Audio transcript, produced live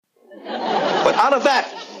But out of that,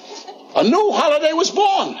 a new holiday was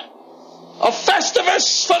born. A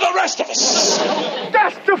Festivus for the rest of us.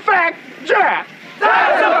 That's the fact, Jack!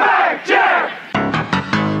 That's the fact, Jack!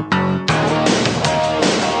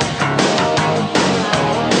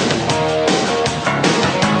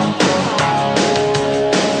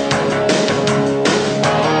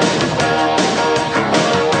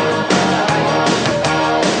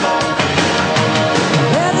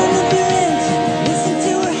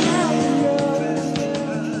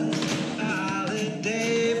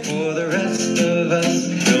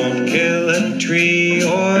 Tree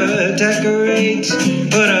or decorate,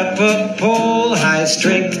 put up a pole, high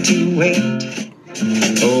strength to wait.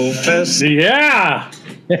 Oh, yeah.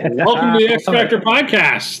 Welcome to the X Factor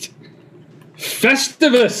podcast,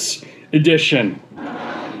 Festivus edition.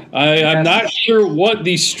 I'm not sure what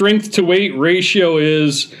the strength to weight ratio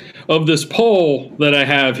is of this pole that I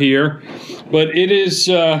have here, but it is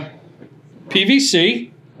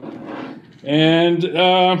PVC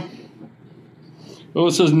and well,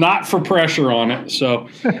 it says not for pressure on it, so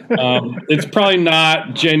it's probably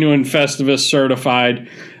not genuine Festivus certified.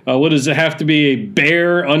 What does it have to be? A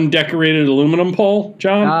bare, undecorated aluminum pole,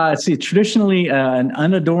 John? See, traditionally an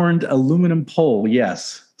unadorned aluminum pole,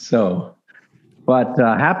 yes. So, but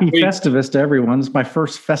happy Festivus to everyone. It's my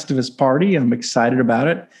first Festivus party. I'm excited about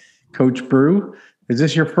it. Coach Brew, is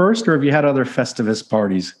this your first, or have you had other Festivus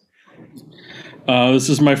parties? This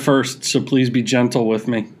is my first, so please be gentle with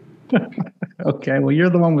me. Okay, well,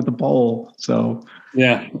 you're the one with the pole, so.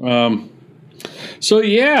 Yeah.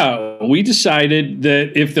 We decided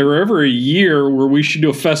that if there were ever a year where we should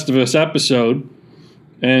do a Festivus episode,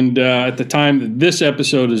 and at the time that this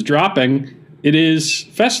episode is dropping, it is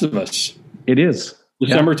Festivus. It is.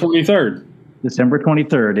 December 23rd. December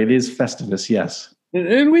 23rd. It is Festivus, yes.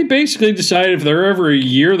 And we basically decided if there were ever a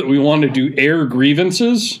year that we wanted to do air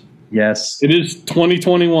grievances, yes, it is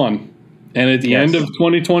 2021. And at the end of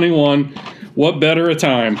 2021, what better a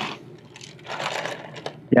time?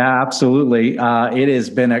 Yeah, absolutely. It has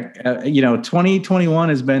been 2021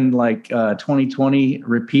 has been like 2020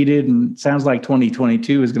 repeated, and it sounds like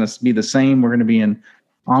 2022 is going to be the same. We're going to be in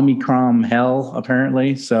Omicron hell,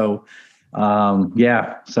 apparently. So,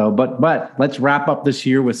 but let's wrap up this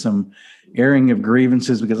year with some airing of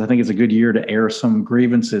grievances, because I think it's a good year to air some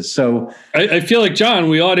grievances. So I feel like, John,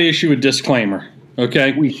 we ought to issue a disclaimer.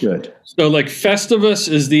 Okay, we should. So, like,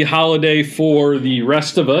 Festivus is the holiday for the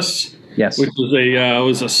rest of us. Yes, which was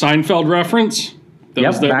a Seinfeld reference.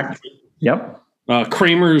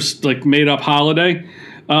 Kramer's like made up holiday.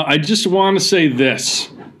 I just want to say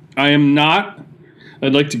this: I'd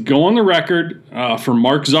like to go on the record for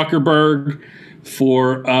Mark Zuckerberg,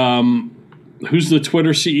 for who's the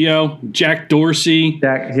Twitter CEO, Jack Dorsey.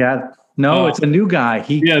 It's a new guy.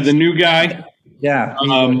 The new guy. Yeah.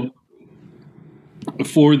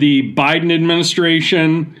 For the Biden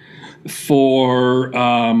administration, for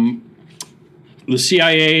the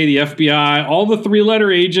CIA, the FBI, all the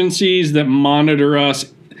three-letter agencies that monitor us.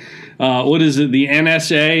 What is it? The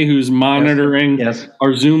NSA, who's monitoring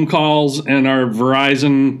our Zoom calls and our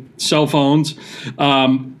Verizon cell phones. I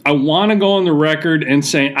want to go on the record and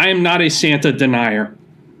say I am not a Santa denier.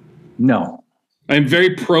 No. I'm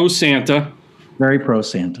very pro-Santa. Very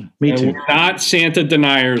pro-Santa. Me too. We're not Santa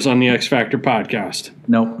deniers on the X Factor podcast.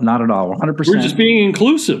 Nope, not at all. 100%. We're just being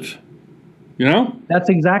inclusive. You know? That's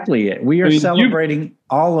exactly it. We are celebrating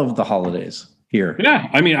all of the holidays here. Yeah.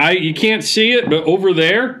 I mean, you can't see it, but over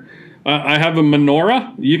there, I have a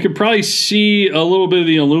menorah. You could probably see a little bit of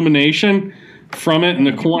the illumination from it in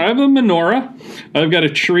the corner. I have a menorah. I've got a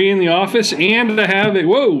tree in the office, and I have a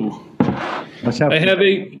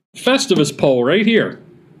Festivus pole right here.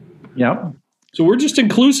 Yep. So we're just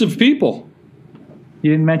inclusive people.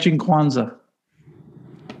 You didn't mention Kwanzaa.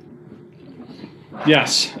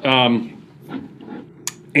 Yes. And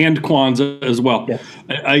Kwanzaa as well. Yes.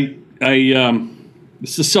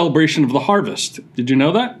 It's the celebration of the harvest. Did you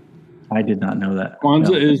know that? I did not know that.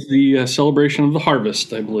 Kwanzaa is the celebration of the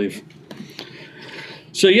harvest, I believe.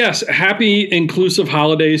 So yes, happy inclusive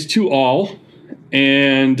holidays to all.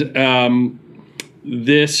 And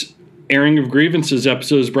this airing of grievances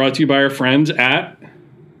episode is brought to you by our friends at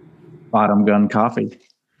Bottom Gun Coffee.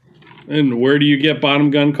 And where do you get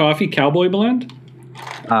Bottom Gun Coffee? Cowboy blend?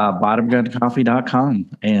 bottomguncoffee.com,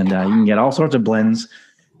 and you can get all sorts of blends,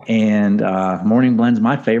 and morning blend's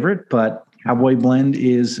my favorite, but Cowboy blend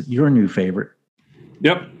is your new favorite.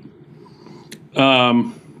 Yep.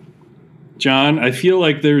 John, I feel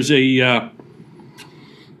like there's the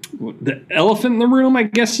elephant in the room, I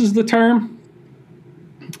guess is the term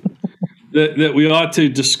that we ought to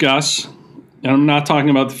discuss. And I'm not talking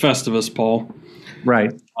about the Festivus poll.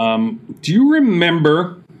 Right. Do you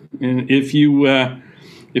remember, and if you're a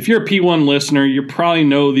P1 listener, you probably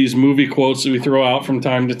know these movie quotes that we throw out from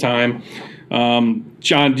time to time.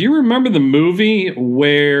 John, do you remember the movie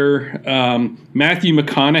where Matthew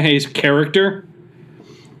McConaughey's character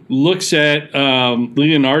looks at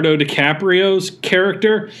Leonardo DiCaprio's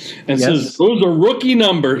character and says, "Those are rookie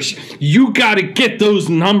numbers. You got to get those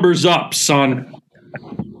numbers up, son."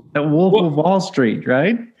 The Wolf of Wall Street,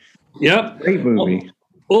 right? Yep. Great movie.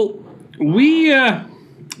 Well, we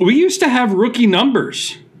used to have rookie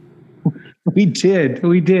numbers. We did For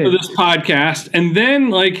this podcast. And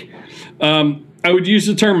then, I would use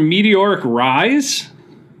the term meteoric rise.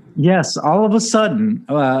 Yes, all of a sudden,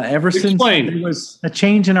 ever since there was a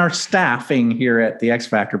change in our staffing here at the X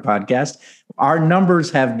Factor podcast, our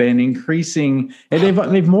numbers have been increasing. And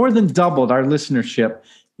they've more than doubled our listenership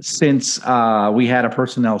since we had a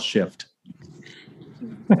personnel shift.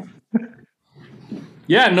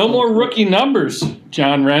 Yeah, no more rookie numbers,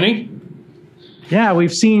 John Rennie. Yeah,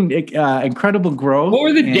 we've seen incredible growth. What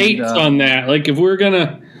were the dates on that? Like, if we're going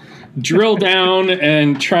to drill down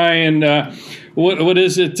and try and, what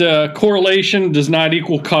is it? Correlation does not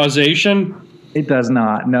equal causation. It does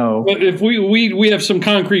not, no. But if we have some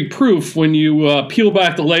concrete proof when you peel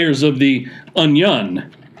back the layers of the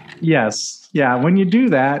onion. Yes. Yeah, when you do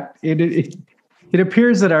that, it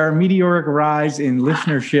appears that our meteoric rise in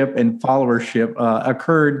listenership and followership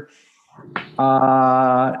occurred.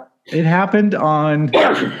 It happened on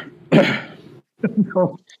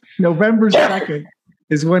November 2nd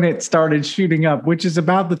is when it started shooting up, which is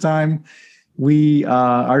about the time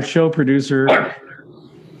our show producer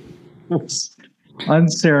was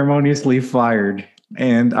unceremoniously fired,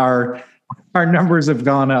 and our numbers have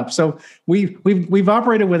gone up. So we've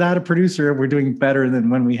operated without a producer. We're doing better than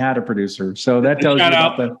when we had a producer. So that tells you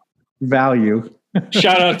about the value.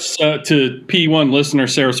 Shout outs to P1 listener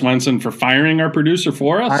Sarah Swenson for firing our producer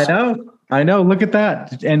for us. I know. Look at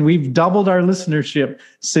that. And we've doubled our listenership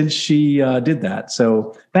since she did that.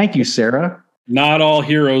 So thank you, Sarah. Not all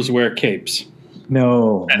heroes wear capes.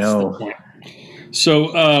 No. The point.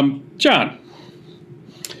 So, John.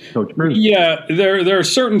 Coach Bruce. Yeah, there are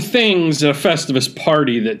certain things at a Festivus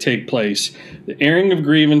party that take place. The airing of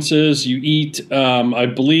grievances. You eat, I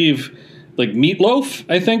believe, like meatloaf.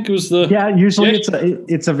 I think was the Usually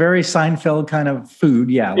it's a very Seinfeld kind of food.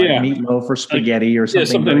 Yeah, like meatloaf or spaghetti or something.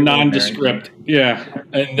 Yeah, something nondescript. Yeah,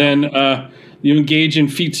 and then you engage in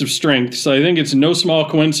feats of strength. So I think it's no small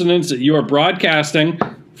coincidence that you are broadcasting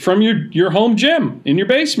from your home gym in your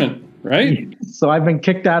basement. Right. So I've been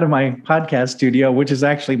kicked out of my podcast studio, which is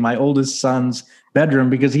actually my oldest son's bedroom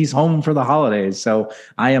because he's home for the holidays. So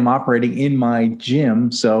I am operating in my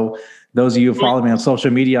gym. So those of you who follow me on social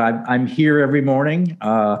media, I'm here every morning.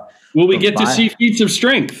 Will we get to see feats of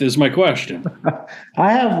strength is my question.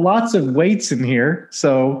 I have lots of weights in here.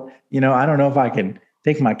 So, I don't know if I can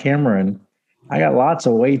take my camera and I got lots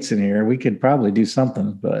of weights in here. We could probably do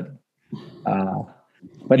something, but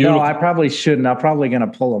no, I probably shouldn't. I'm probably going to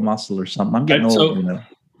pull a muscle or something. I'm getting old.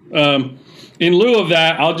 In lieu of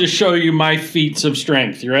that, I'll just show you my feats of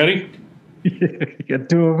strength. You ready? Get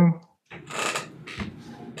to them.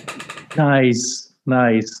 Nice.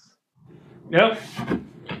 Yep.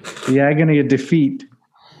 The agony of defeat.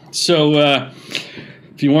 So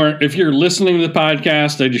if you're listening to the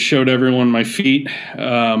podcast, I just showed everyone my feet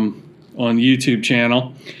on the YouTube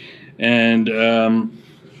channel. And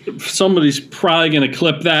somebody's probably going to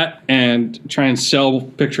clip that and try and sell a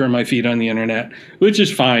picture of my feet on the internet, which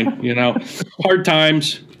is fine. Hard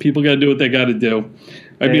times. People got to do what they got to do.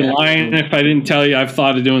 I'd be lying if I didn't tell you I've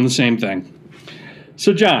thought of doing the same thing.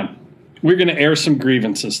 So, John, we're going to air some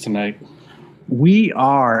grievances tonight. We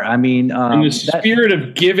are. I mean, in the spirit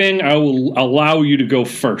of giving, I will allow you to go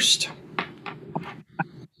first.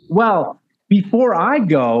 Well, before I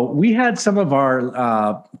go, we had some of our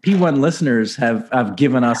P1 listeners have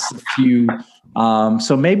given us a few.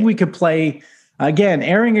 So maybe we could play again.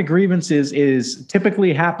 Airing of grievances is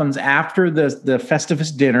typically happens after the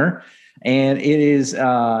Festivus dinner, and it is.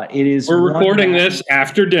 We're recording this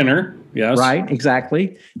after dinner. Yes, right.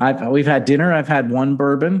 Exactly. We've had dinner. I've had one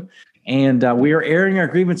bourbon. And we are airing our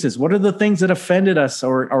grievances. What are the things that offended us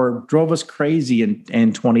or drove us crazy in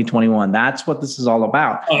 2021? That's what this is all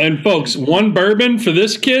about. And folks, one bourbon for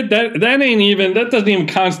this kid, that doesn't even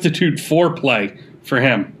constitute foreplay for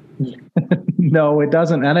him. No, it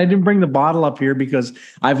doesn't. And I didn't bring the bottle up here because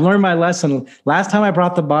I've learned my lesson. Last time I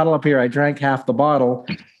brought the bottle up here, I drank half the bottle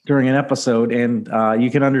during an episode, and you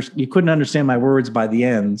couldn't understand my words by the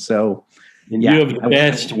end. So. And you have the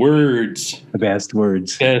best words. The best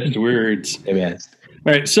words. Best words. The best.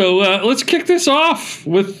 All right, so let's kick this off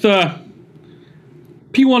with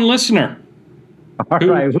P1 listener. All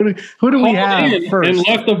right. Who do we have first? And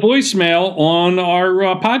left a voicemail on our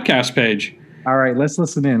podcast page. All right, let's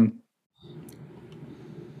listen in.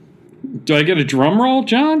 Do I get a drum roll,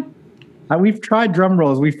 John? We've tried drum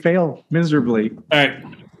rolls. We fail miserably. All right.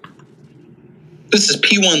 This is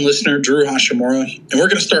P1 listener Drew Hashimura, and we're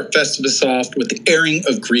going to start Festivus off with the airing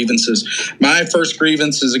of grievances. My first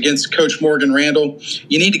grievance is against Coach Morgan Randall.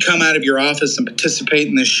 You need to come out of your office and participate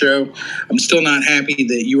in this show. I'm still not happy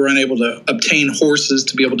that you were unable to obtain horses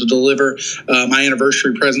to be able to deliver my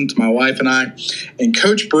anniversary present to my wife and I. And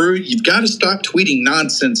Coach Brew, you've got to stop tweeting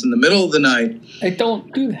nonsense in the middle of the night. I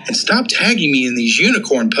don't do that. And stop tagging me in these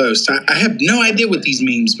unicorn posts. I have no idea what these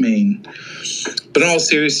memes mean. But in all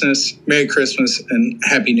seriousness, Merry Christmas and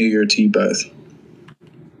Happy New Year to you both.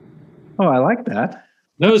 Oh, I like that.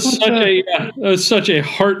 That was such a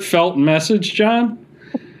heartfelt message, John.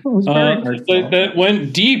 It was very heartfelt. That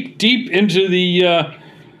went deep into the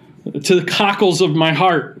to the cockles of my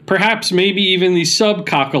heart. Perhaps maybe even the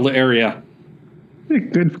subcockle area.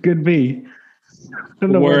 Could be.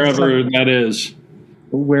 Wherever that is.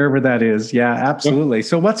 Wherever that is. Yeah, absolutely.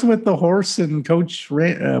 So what's with the horse and Coach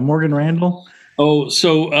Morgan Randall? Oh,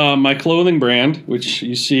 so my clothing brand, which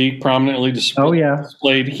you see prominently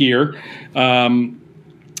displayed here,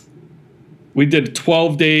 we did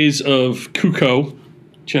 12 days of Kuko,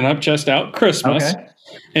 chin up, chest out, Christmas. Okay.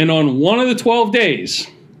 And on one of the 12 days,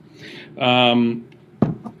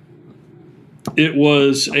 it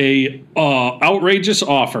was a outrageous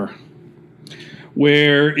offer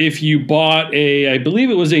where if you bought I believe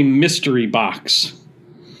it was a mystery box,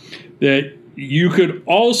 that you could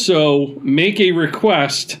also make a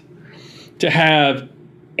request to have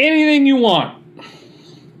anything you want.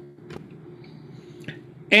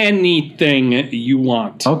 Anything you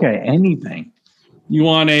want. Okay, anything. You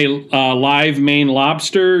want a live Maine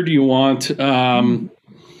lobster? Do you want a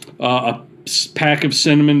pack of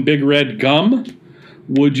cinnamon Big Red gum?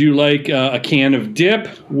 Would you like a can of dip?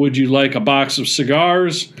 Would you like a box of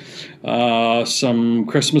cigars? Some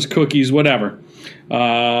Christmas cookies, whatever.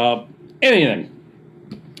 Anything.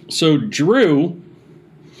 So Drew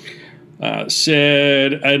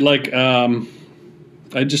said, I'd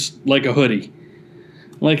just like a hoodie.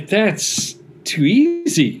 Like, that's too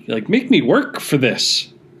easy. Like, make me work for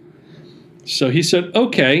this. So he said,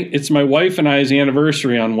 okay, it's my wife and I's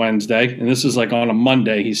anniversary on Wednesday. And this is like on a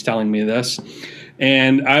Monday, he's telling me this.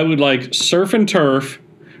 And I would like surf and turf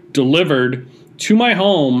delivered to my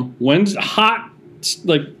home Wednesday,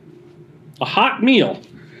 like a hot meal.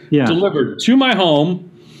 Yeah. Delivered to my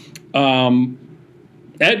home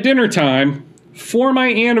at dinner time for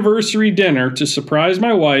my anniversary dinner to surprise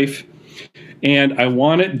my wife, and I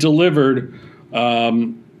want it delivered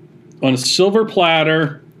on a silver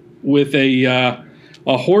platter with a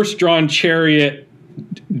horse-drawn chariot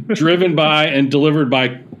driven by and delivered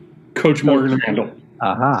by Coach Morgan Randall.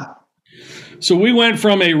 Aha. So we went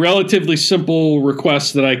from a relatively simple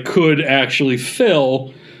request that I could actually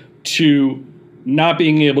fill to not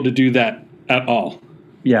being able to do that at all.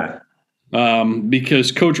 Yeah.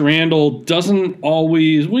 Because Coach Randall doesn't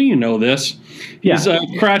always, well, you know this. Yeah. He's a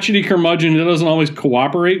crotchety curmudgeon who doesn't always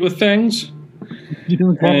cooperate with things. He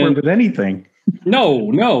doesn't cooperate with anything. No.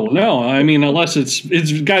 I mean, unless it's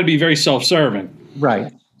got to be very self-serving.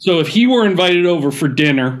 Right. So if he were invited over for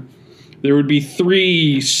dinner, there would be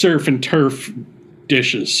 3 surf and turf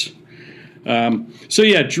dishes. So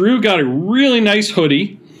yeah, Drew got a really nice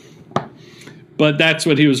hoodie. But that's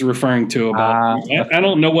what he was referring to about. I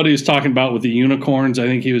don't know what he was talking about with the unicorns. I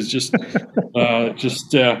think he was just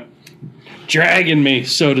dragging me,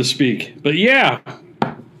 so to speak. But yeah,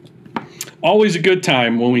 always a good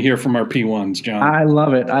time when we hear from our P1s, John. I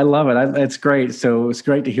love it. It's great. So it's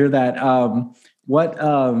great to hear that. When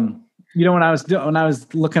I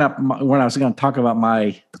was looking up when I was going to talk about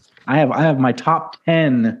I have my top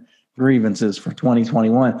 10 grievances for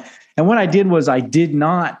 2021, and what I did was I did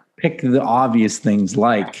not pick the obvious things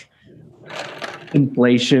like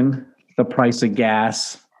inflation, the price of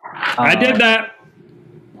gas. I did that.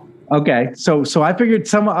 Okay, so I figured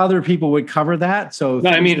some other people would cover that. So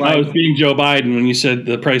no, I mean, I was being Joe Biden when you said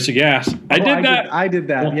the price of gas. I did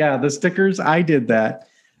that. Yeah, the stickers. I did that.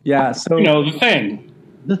 Yeah. So the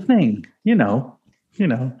thing.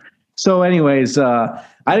 So, anyways, I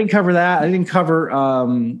didn't cover that. I didn't cover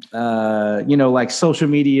like social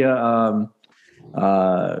media.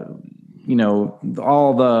 All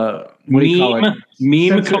the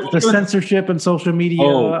the censorship and social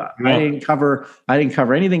media. I didn't cover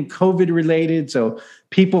anything COVID related. So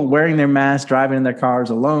people wearing their masks, driving in their cars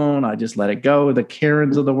alone, I just let it go. The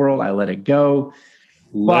Karens of the world, I let it go.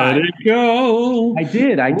 Let it go. I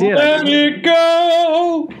did. Let it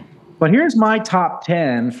go. But here's my top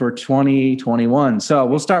 10 for 2021. So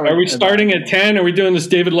we'll start with. Are we starting at 10? Are we doing this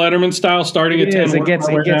David Letterman style, starting at 10? It gets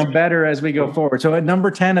better as we go forward. So at number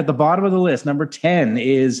 10, at the bottom of the list, number 10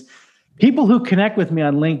 is people who connect with me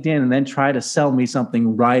on LinkedIn and then try to sell me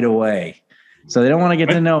something right away. So they don't want to get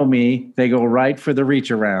to know me. They go right for the reach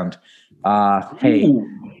around. Hey,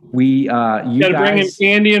 you got to bring in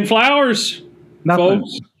candy and flowers. Nothing.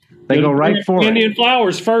 Folks. They go right for candy and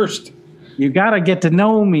flowers first. You got to get to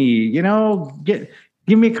know me, give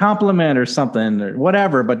me a compliment or something or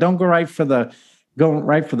whatever, but don't go right for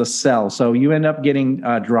the sell. So you end up getting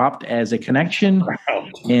dropped as a connection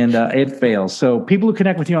and it fails. So people who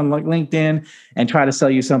connect with you on LinkedIn and try to sell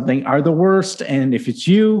you something are the worst. And if it's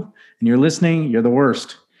you and you're listening, you're the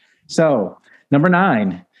worst. So number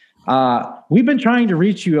 9, we've been trying to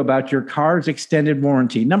reach you about your car's extended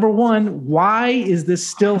warranty. Number 1, why is this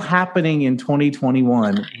still happening in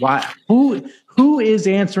 2021? Why? Who is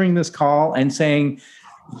answering this call and saying,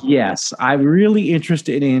 yes, I'm really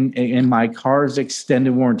interested in my car's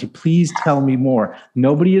extended warranty. Please tell me more.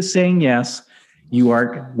 Nobody is saying yes. You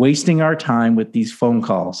are wasting our time with these phone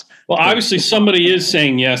calls. Well, obviously somebody is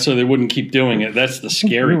saying yes, so they wouldn't keep doing it. That's the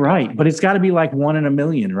scary. You're right, but it's got to be like 1 in a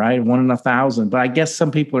million, right? 1 in 1,000. But I guess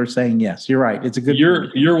some people are saying yes. You're right. It's a good.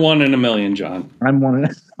 You're 1 in a million, John. I'm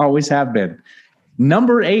one. Always have been.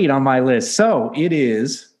 Number 8 on my list. So it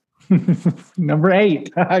is number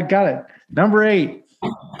 8. I got it. Number 8.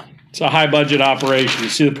 It's a high budget operation. You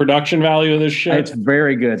see the production value of this shit? It's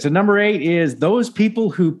very good. So number 8 is those people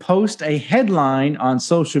who post a headline on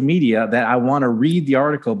social media that I want to read the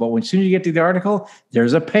article, but as soon as you get to the article,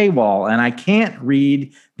 there's a paywall and I can't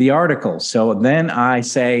read the article. So then I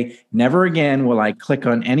say, never again will I click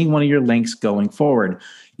on any one of your links going forward.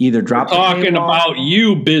 Either drop the paywall. Talking about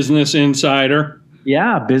you, Business Insider.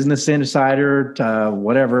 Yeah, Business Insider,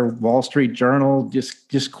 whatever, Wall Street Journal,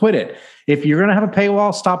 just quit it. If you're going to have a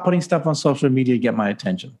paywall, stop putting stuff on social media to get my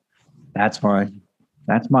attention. That's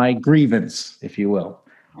my grievance, if you will.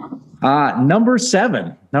 Number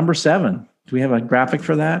 7. Do we have a graphic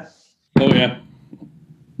for that? Oh, yeah.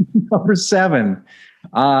 Number 7.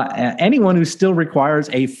 Anyone who still requires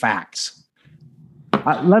a fax.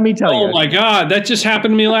 Let me tell you. Oh, my God. That just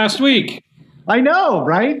happened to me last week. I know,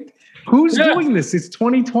 right? Who's doing this? It's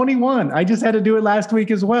 2021. I just had to do it last week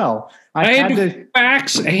as well. I had to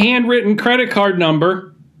fax a handwritten credit card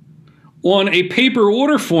number on a paper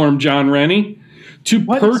order form, John Rennie, to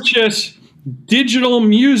purchase digital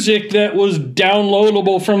music that was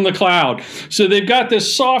downloadable from the cloud. So they've got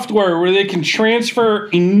this software where they can transfer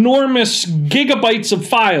enormous gigabytes of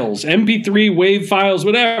files, MP3, WAV files,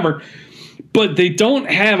 whatever, but they don't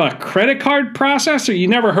have a credit card processor. You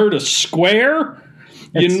never heard of Square?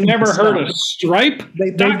 You never heard of Stripe?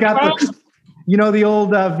 They've got the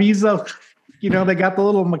old Visa, they got the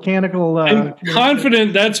little mechanical. I'm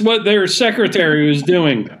confident that's what their secretary was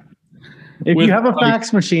doing. If you have a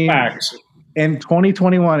fax machine in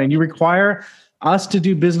 2021 and you require us to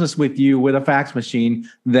do business with you with a fax machine,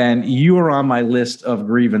 then you are on my list of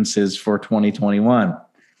grievances for 2021.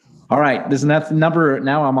 All right, this is number.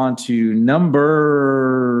 Now I'm on to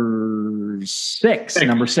number 6.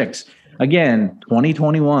 Number 6. Again,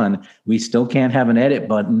 2021, we still can't have an edit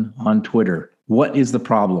button on Twitter. What is the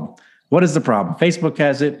problem? Facebook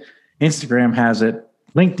has it. Instagram has it.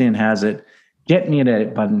 LinkedIn has it. Get me an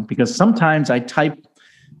edit button because sometimes I type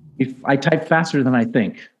faster than I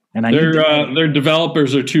think. And their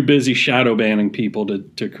developers are too busy shadow banning people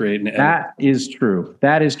to create an edit. That is true.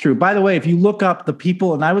 By the way, if you look up the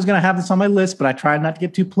people, and I was going to have this on my list, but I tried not to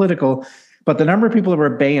get too political, but the number of people that were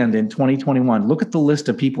banned in 2021, look at the list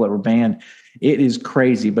of people that were banned. It is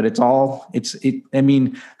crazy, but I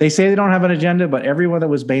mean, they say they don't have an agenda, but everyone that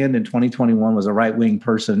was banned in 2021 was a right-wing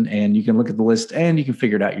person, and you can look at the list and you can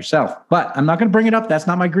figure it out yourself. But I'm not going to bring it up. That's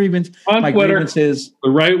not my grievance. My grievance is the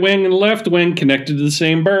right wing and left wing connected to the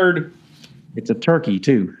same bird. It's a turkey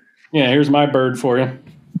too. Yeah, here's my bird for you.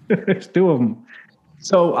 There's 2 of them.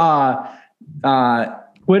 So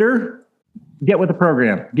Twitter, get with the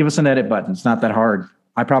program. Give us an edit button. It's not that hard.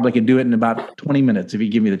 I probably could do it in about 20 minutes if you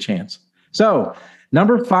give me the chance. So,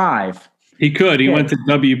 number 5. He could. He went to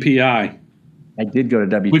WPI. I did go to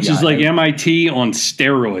WPI. Which is like MIT on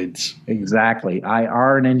steroids. Exactly. I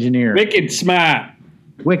are an engineer. Wicked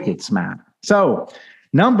smart. So,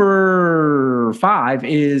 number 5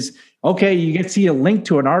 is, okay, you get to see a link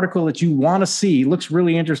to an article that you want to see. It looks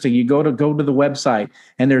really interesting. You go to the website,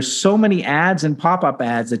 and there's so many ads and pop-up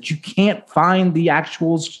ads that you can't find the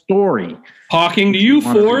actual story. Talking to you,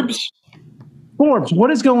 Forbes. Forbes, what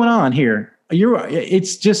is going on here?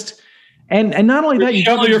 It's just And not only that, you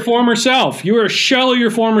shell your former self. You are a shell of your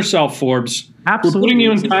former self, Forbes. Absolutely. We're putting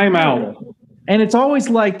you in timeout. And it's always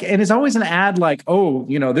an ad like, oh,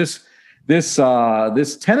 this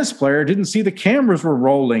tennis player didn't see the cameras were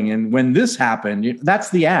rolling, and when this happened,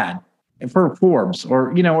 that's the ad for Forbes,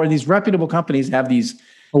 or these reputable companies have these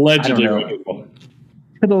allegedly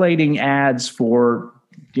titillating ads for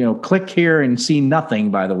click here and see nothing.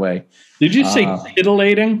 By the way, did you say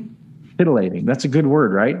titillating? Titillating. That's a good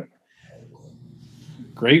word, right?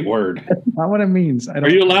 Great word. That's not what it means. Are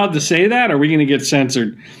you allowed to say that? Or are we going to get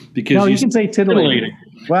censored? Because no, you can say titillating.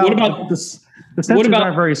 Well, what about the censors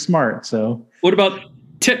aren't very smart? So what about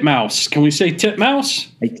titmouse? Can we say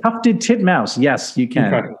titmouse? A tufted titmouse. Yes, you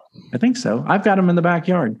can. Okay. I think so. I've got them in the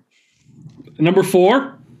backyard. Number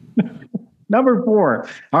 4. Number 4.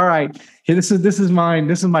 All right. Hey, this is mine.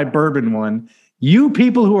 This is my bourbon one. You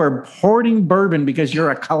people who are hoarding bourbon because you're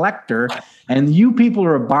a collector, and you people who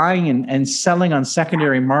are buying and selling on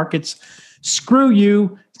secondary markets, screw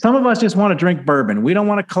you. Some of us just want to drink bourbon. We don't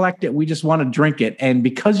want to collect it. We just want to drink it. And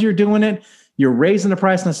because you're doing it, you're raising the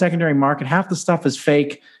price in the secondary market. Half the stuff is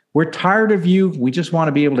fake. We're tired of you. We just want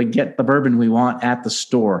to be able to get the bourbon we want at the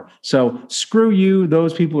store. So screw you,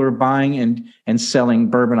 those people who are buying and selling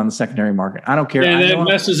bourbon on the secondary market. I don't care. And it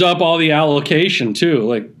messes up all the allocation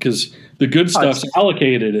too, because the good stuff's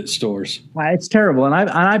allocated at stores. It's terrible. And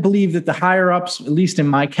I believe that the higher ups, at least in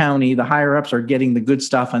my county, the higher ups are getting the good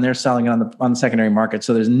stuff and they're selling it on the secondary market.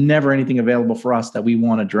 So there's never anything available for us that we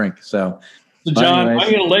want to drink. So John, I'm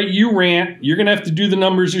going to let you rant. You're going to have to do the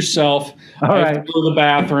numbers yourself. All right. I have to go to the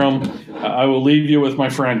bathroom. I will leave you with my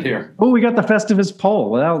friend here. Oh, we got the Festivus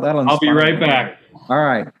poll. Well, that'll I'll be right back. All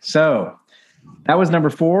right. So that was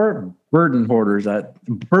number 4, bourbon hoarders.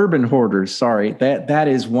 Bourbon hoarders. Sorry, that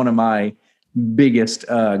is one of my biggest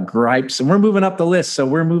gripes. And we're moving up the list. So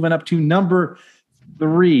we're moving up to number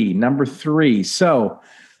 3. Number 3. So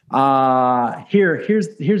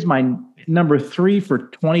here's my number 3 for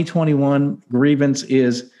 2021 grievance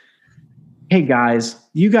is, hey guys,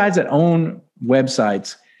 you guys that own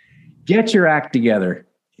websites, get your act together.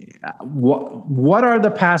 What are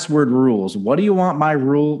the password rules? What do you want my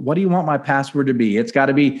rule? What do you want my password to be? It's got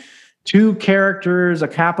to be 2 characters, a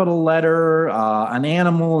capital letter, an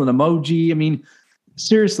animal, an emoji. I mean,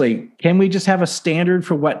 seriously, can we just have a standard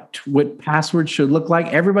for what passwords should look like?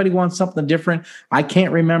 Everybody wants something different. I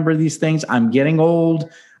can't remember these things. I'm getting old.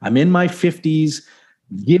 I'm in my 50s.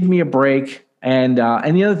 Give me a break. And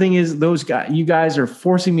the other thing is, you guys are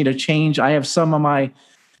forcing me to change. I have some of my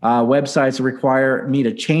websites that require me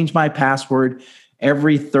to change my password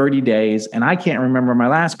every 30 days, and I can't remember my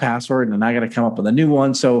last password, and I got to come up with a new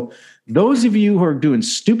one. So those of you who are doing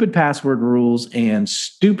stupid password rules and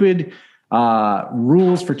stupid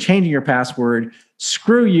rules for changing your password,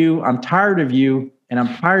 screw you. I'm tired of you, and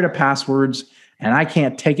I'm tired of passwords. And I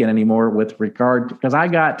can't take it anymore with regard, because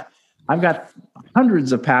I've got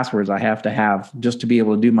hundreds of passwords I have to have just to be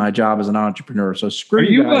able to do my job as an entrepreneur. So screw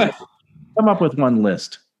you guys. Come up with one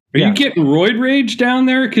list. Are you getting roid rage down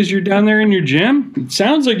there because you're down there in your gym? It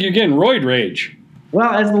sounds like you're getting roid rage. Well,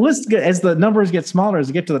 as the numbers get smaller, as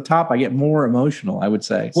I get to the top, I get more emotional, I would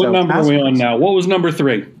say. What number are we on now? What was number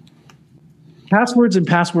 3? Passwords and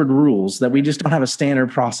password rules that we just don't have a standard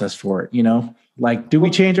process for it, Like, do we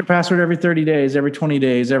change our password every 30 days, every 20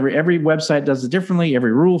 days? Every website does it differently.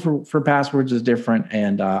 Every rule for passwords is different.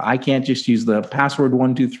 And I can't just use the password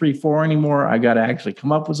 1, 2, 3, 4 anymore. I got to actually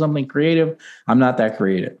come up with something creative. I'm not that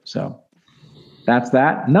creative. So that's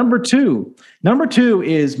that. Number 2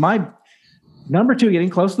 is getting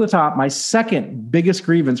close to the top. My second biggest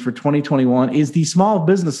grievance for 2021 is the Small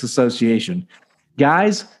Business Association.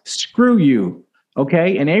 Guys, screw you.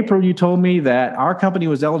 Okay. In April, you told me that our company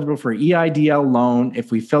was eligible for EIDL loan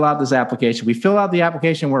if we fill out this application. We fill out the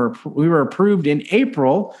application where we were approved in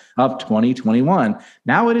April of 2021.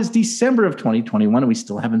 Now it is December of 2021 and we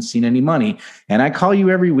still haven't seen any money. And I call you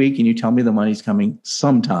every week and you tell me the money's coming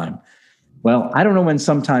sometime. Well, I don't know when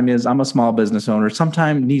sometime is. I'm a small business owner.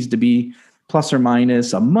 Sometime needs to be plus or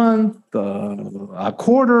minus a month, a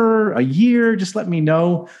quarter, a year. Just let me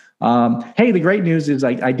know. Hey, the great news is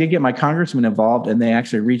I did get my congressman involved, and they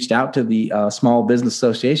actually reached out to the Small Business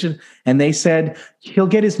Association, and they said he'll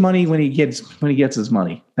get his money when he gets his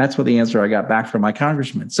money. That's what the answer I got back from my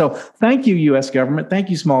congressman. So thank you, U.S. government. Thank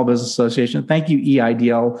you, Small Business Association. Thank you,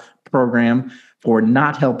 EIDL program, for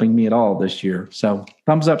not helping me at all this year. So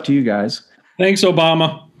thumbs up to you guys. Thanks,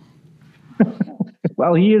 Obama.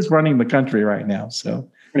 Well, he is running the country right now, so.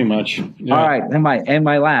 Pretty much. Yeah. All right. And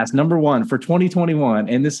my last, number 1 for 2021,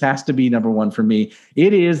 and this has to be number 1 for me.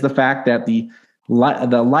 It is the fact that the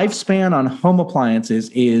lifespan on home appliances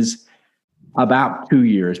is About 2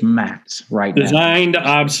 years max right now. Designed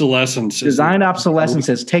obsolescence. Designed obsolescence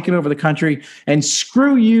has taken over the country. And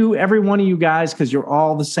screw you, every one of you guys, because you're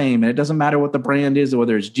all the same. And it doesn't matter what the brand is,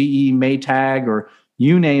 whether it's GE, Maytag, or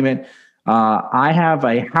you name it. I have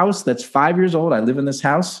a house that's 5 years old. I live in this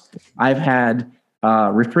house. I've had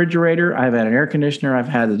a refrigerator. I've had an air conditioner. I've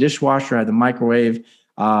had the dishwasher. I had the microwave,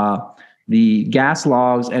 the gas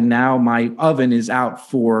logs, and now my oven is out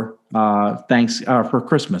for for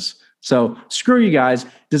Christmas. So screw you guys.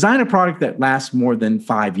 Design a product that lasts more than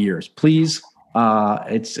 5 years, please.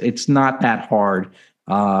 It's not that hard.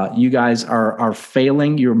 You guys are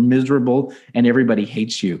failing. You're miserable, and everybody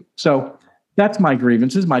hates you. So that's my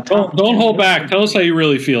grievances. My top. Don't hold back. Tell us how you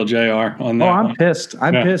really feel, JR. On that. Oh, I'm pissed.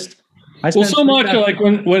 I'm pissed. Well, so much like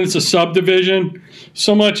when it's a subdivision,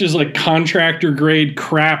 so much is like contractor grade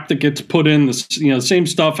crap that gets put in the same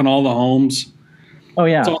stuff in all the homes. Oh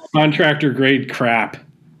yeah, it's all contractor grade crap.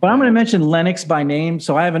 But I'm going to mention Lennox by name.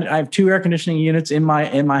 So I have 2 air conditioning units in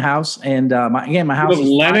my house, and my house is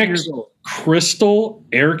Lennox Crystal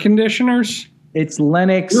air conditioners. It's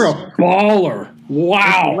Lennox. You're a baller!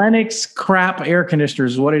 Wow, it's Lennox crap air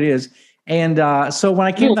conditioners is what it is. And so when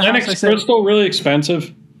I came to the Lennox house, I said, Crystal really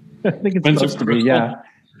expensive. I think it's supposed to be, yeah.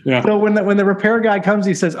 Yeah. So when the repair guy comes,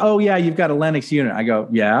 he says, "Oh yeah, you've got a Lennox unit." I go,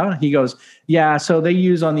 "Yeah." He goes, "Yeah." So they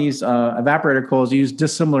use on these evaporator coils, they use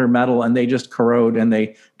dissimilar metal, and they just corrode and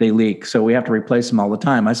they leak. So we have to replace them all the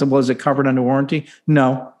time. I said, "Well, is it covered under warranty?"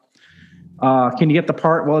 No. Can you get the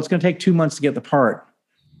part? Well, it's going to take 2 months to get the part.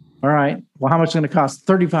 All right. Well, how much is it going to cost?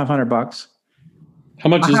 $3,500. How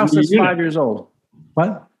much is house is 5 years old?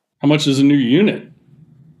 What? How much is a new unit?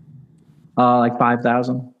 Like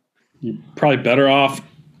 $5,000. You're probably better off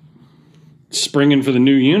springing for the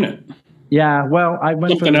new unit. Yeah, well, I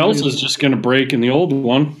went. Something else is just going to break in the old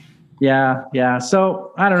one. Yeah.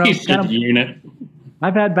 So I don't know. Unit.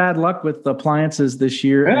 I've had bad luck with appliances this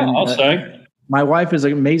year. Yeah, and, I'll say. My wife is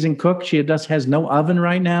an amazing cook. She has no oven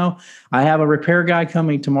right now. I have a repair guy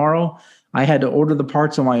coming tomorrow. I had to order the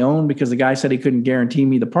parts on my own because the guy said he couldn't guarantee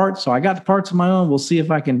me the parts. So I got the parts on my own. We'll see if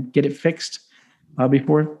I can get it fixed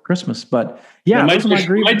before Christmas. But yeah, my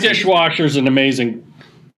dishwasher's an amazing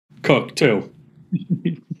cook too.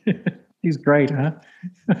 He's great, huh?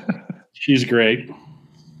 She's great.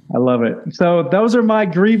 I love it. So those are my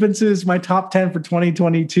grievances, my top 10 for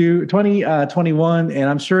 2021. And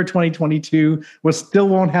I'm sure 2022 still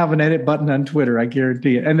won't have an edit button on Twitter. I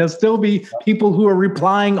guarantee it. And there'll still be people who are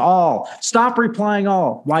replying all. Stop replying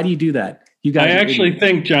all. Why do you do that? You guys. I actually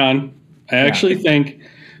think, John, think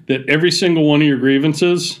that every single one of your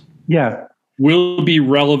grievances will be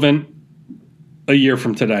relevant a year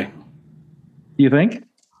from today. You think?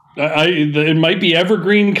 It might be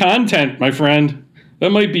evergreen content, my friend.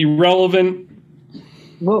 That might be relevant.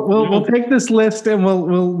 We'll take this list and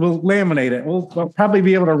we'll laminate it. We'll probably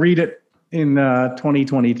be able to read it in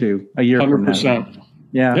 2022, a year 100%. From now.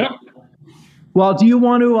 Yeah. Yep. Well, do you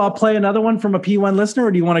want to play another one from a P1 listener,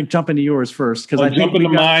 or do you want to jump into yours first? Because I jump into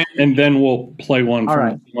mine, and then we'll play one. All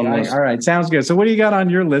right. All right. Sounds good. So what do you got on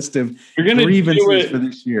your list of grievances for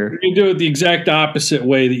this year? We're going to do it the exact opposite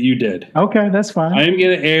way that you did. Okay, that's fine. I am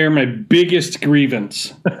going to air my biggest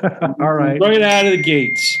grievance. All right. Right out of the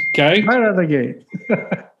gates, okay? Right out of the gate.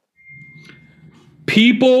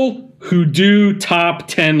 People who do top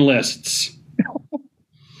 10 lists.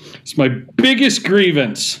 It's my biggest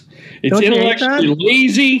grievance. It's intellectually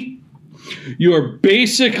lazy. You are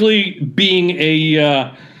basically being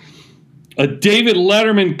a David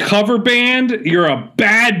Letterman cover band. You're a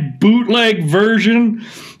bad bootleg version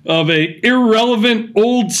of a irrelevant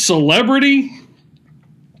old celebrity.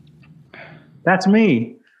 That's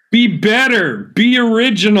me. Be better. Be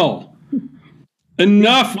original.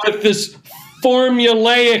 Enough with this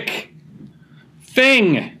formulaic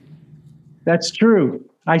thing. That's true.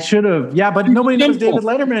 I should have. Yeah, but nobody knows David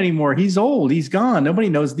Letterman anymore. He's old. He's gone. Nobody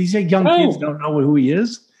knows. These young kids don't know who he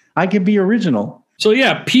is. I could be original. So,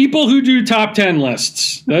 yeah, people who do top 10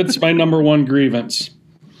 lists. That's my number one grievance.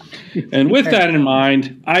 And with that in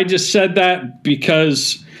mind, I just said that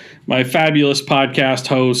because my fabulous podcast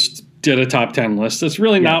host did a top 10 list. That's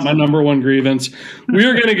really not my number one grievance.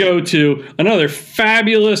 We're going to go to another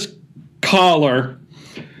fabulous caller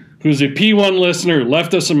who's a P1 listener,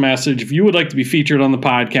 left us a message. If you would like to be featured on the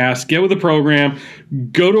podcast, get with the program,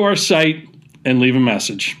 go to our site, and leave a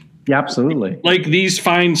message. Yeah, absolutely. Like these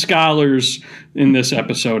fine scholars in this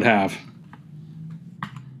episode have.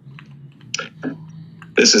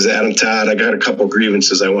 This is Adam Todd. I got a couple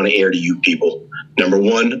grievances I want to air to you people. Number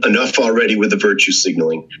one, enough already with the virtue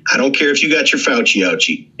signaling. I don't care if you got your Fauci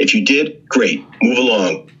ouchie. If you did, great. Move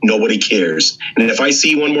along. Nobody cares. And if I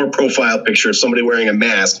see one more profile picture of somebody wearing a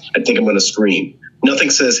mask, I think I'm going to scream. Nothing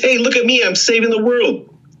says, hey, look at me, I'm saving the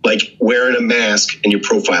world, like wearing a mask in your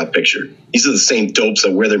profile picture. These are the same dopes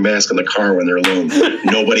that wear their mask in the car when they're alone.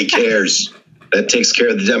 Nobody cares. That takes care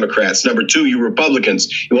of the Democrats. Number two, you Republicans,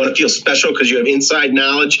 you want to feel special because you have inside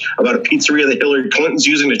knowledge about a pizzeria that Hillary Clinton's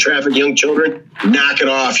using to traffic young children? Knock it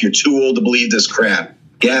off. You're too old to believe this crap.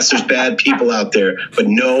 Yes, there's bad people out there, but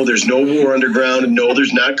no, there's no war underground, and no,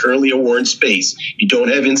 there's not currently a war in space. You don't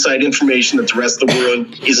have inside information that the rest of the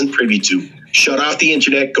world isn't privy to. Shut off the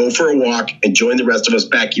internet, go for a walk, and join the rest of us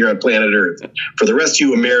back here on planet Earth. For the rest of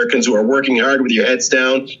you Americans who are working hard with your heads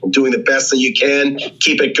down and doing the best that you can,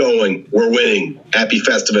 keep it going. We're winning. Happy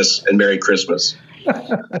Festivus and Merry Christmas.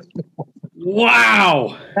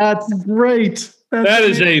 Wow. That's great. That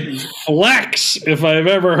is a flex if I've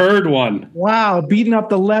ever heard one. Wow, beating up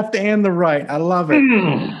the left and the right. I love it.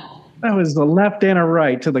 That was the left and a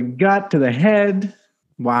right, to the gut, to the head.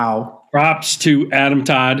 Wow. Props to Adam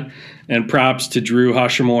Todd and props to Drew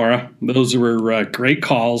Hashimura. Those were great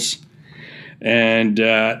calls. And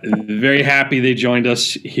very happy they joined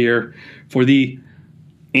us here for the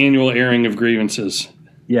annual airing of grievances.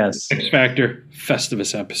 Yes. X Factor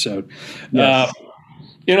Festivus episode. Yes.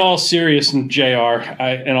 In all seriousness,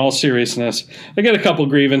 in all seriousness, I got a couple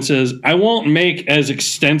grievances. I won't make as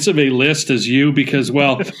extensive a list as you because,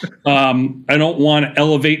 well, I don't want to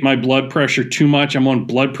elevate my blood pressure too much. I'm on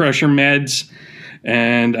blood pressure meds,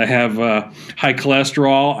 and I have high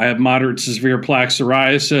cholesterol. I have moderate to severe plaque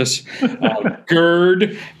psoriasis,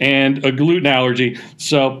 GERD, and a gluten allergy.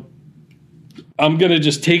 So I'm going to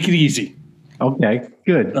just take it easy. Okay,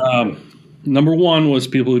 good. Number one was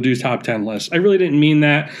people who do top 10 lists. I really didn't mean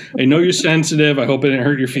that. I know you're sensitive. I hope it didn't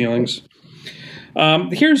hurt your feelings.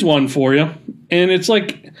 Here's one for you. And it's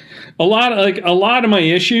like a lot of my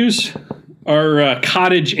issues are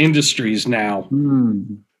cottage industries now.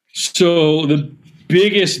 So the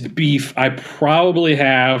biggest beef I probably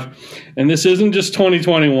have, and this isn't just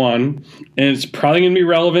 2021, and it's probably going to be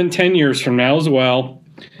relevant 10 years from now as well,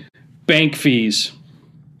 bank fees.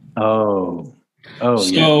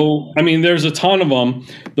 So, I mean, there's a ton of them.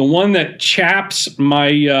 The one that chaps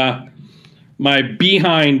my my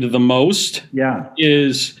behind the most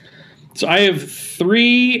is, so I have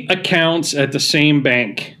 3 accounts at the same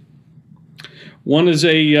bank. One is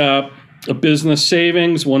a business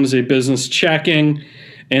savings, one is a business checking,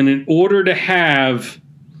 and in order to have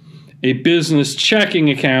a business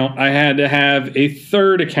checking account, I had to have a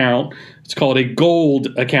third account. It's called a gold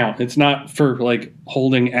account. It's not for like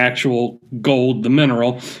holding actual gold, the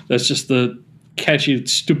mineral. That's just the catchy,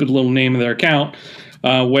 stupid little name of their account,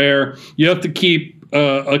 where you have to keep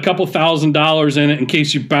a couple $1,000s in it in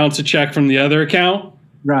case you bounce a check from the other account.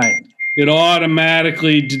 Right. It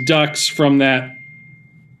automatically deducts from that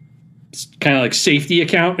kind of like safety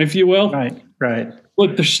account, if you will. Right.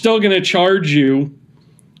 But they're still going to charge you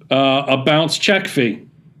a bounce check fee.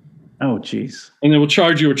 Oh, geez. And they will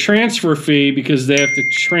charge you a transfer fee because they have to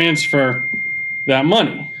transfer that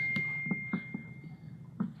money.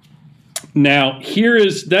 Now,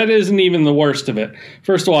 that isn't even the worst of it.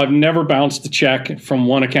 First of all, I've never bounced a check from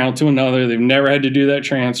one account to another. They've never had to do that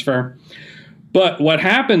transfer. But what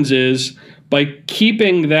happens is by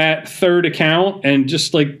keeping that third account and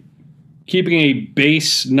just like keeping a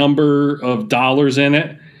base number of dollars in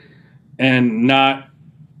it and not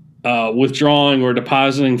withdrawing or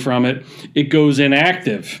depositing from it, it goes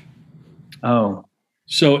inactive. Oh.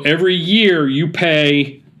 So every year you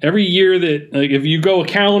pay, every year that, like if you go a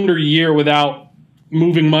calendar year without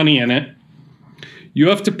moving money in it, you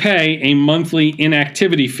have to pay a monthly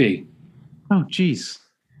inactivity fee. Oh, geez.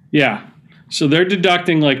 Yeah. So they're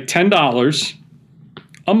deducting like $10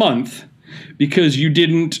 a month because you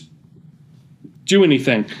didn't do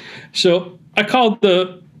anything. So I called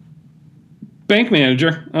the bank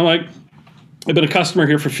manager. I'm like, I've been a customer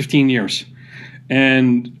here for 15 years.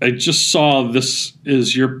 And I just saw this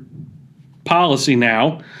is your policy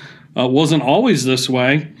now. Wasn't always this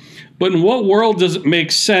way. But in what world does it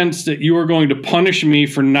make sense that you are going to punish me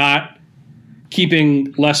for not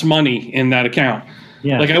keeping less money in that account?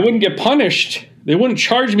 Yeah. Like I wouldn't get punished. They wouldn't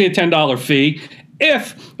charge me a $10 fee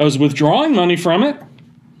if I was withdrawing money from it.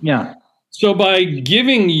 Yeah. So by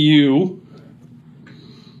giving you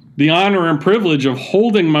the honor and privilege of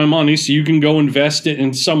holding my money so you can go invest it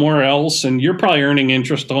in somewhere else and you're probably earning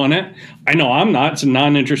interest on it. I know I'm not. It's a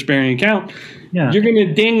non-interest bearing account. Yeah. You're going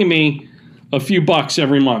to ding me a few bucks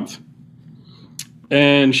every month.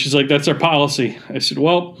 And she's like, that's our policy. I said,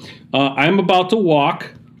 well, I'm about to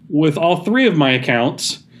walk with all three of my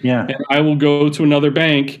accounts. Yeah. And I will go to another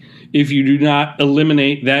bank if you do not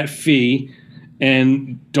eliminate that fee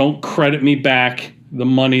and don't credit me back the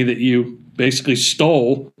money that you basically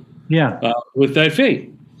stole with that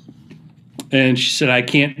fee. And she said, I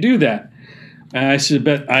can't do that. And I said,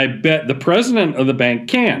 I bet the president of the bank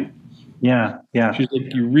can. Yeah. She's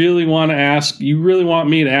like, you really want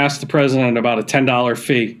me to ask the president about a $10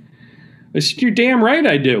 fee? I said, you're damn right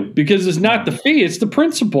I do, because it's not the fee, it's the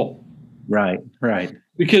principal. Right.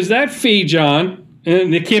 Because that fee, John,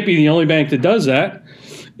 and it can't be the only bank that does that,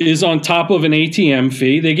 is on top of an ATM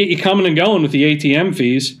fee. They get you coming and going with the ATM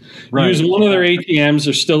fees. Right. Use one of their ATMs,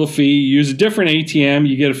 there's still a fee. You use a different ATM,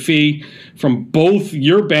 you get a fee from both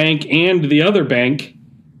your bank and the other bank.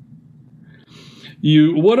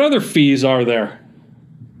 What other fees are there?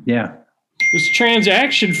 Yeah. There's a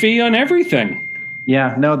transaction fee on everything.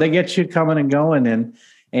 Yeah. No, they get you coming and going.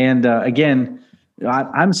 And again,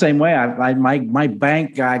 I'm the same way. My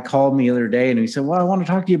bank guy called me the other day and he said, well, I want to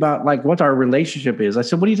talk to you about like what our relationship is. I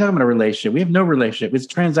said, what are you talking about a relationship? We have no relationship. It's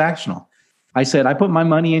transactional. I said, I put my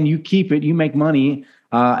money in, you keep it, you make money,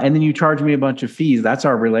 and then you charge me a bunch of fees. That's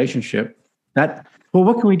our relationship. Well,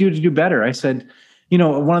 what can we do to do better? I said,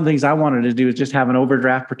 one of the things I wanted to do is just have an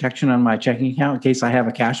overdraft protection on my checking account in case I have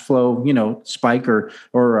a cash flow, spike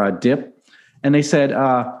or a dip. And they said,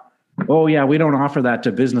 oh yeah, we don't offer that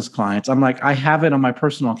to business clients. I'm like, I have it on my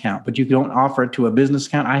personal account, but you don't offer it to a business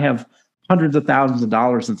account. I have hundreds of thousands of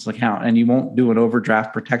dollars in this account, and you won't do an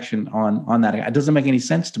overdraft protection on that. It doesn't make any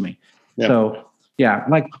sense to me. Yeah. So yeah,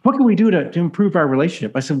 like what can we do to improve our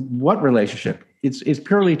relationship? I said, what relationship? It's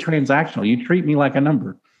purely transactional. You treat me like a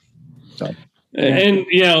number. So, yeah. And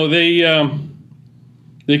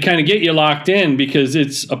they kind of get you locked in because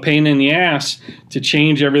it's a pain in the ass to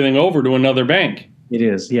change everything over to another bank. It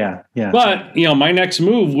is, yeah. But, my next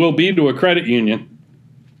move will be to a credit union,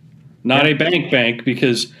 not a bank,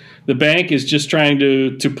 because the bank is just trying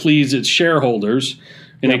to please its shareholders.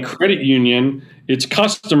 In a credit union, its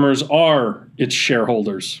customers are its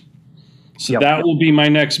shareholders. So that will be my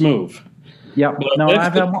next move. Yep.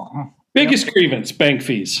 Biggest grievance, bank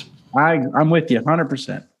fees. I'm with you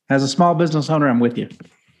 100%. As a small business owner, I'm with you.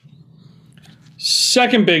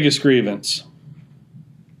 Second biggest grievance.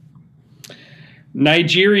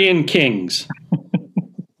 Nigerian kings.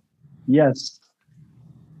 Yes.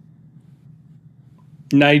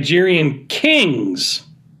 Nigerian kings.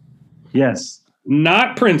 Yes.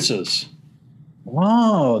 Not princes.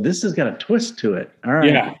 Whoa, this has got a twist to it. All right.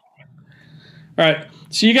 Yeah. All right.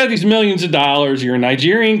 So you got these millions of dollars. You're a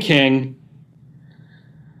Nigerian king.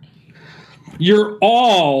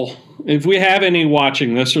 If we have any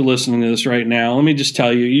watching this or listening to this right now, let me just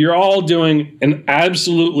tell you, you're all doing an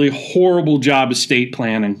absolutely horrible job estate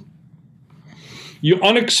planning. You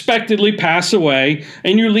unexpectedly pass away,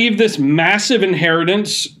 and you leave this massive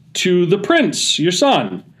inheritance to the prince, your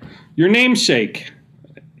son, your namesake.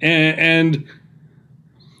 And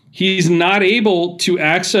he's not able to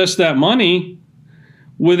access that money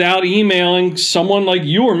without emailing someone like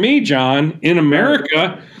you or me, John, in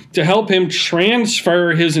America to help him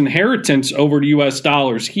transfer his inheritance over to U.S.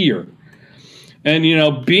 dollars here. And,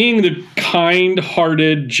 being the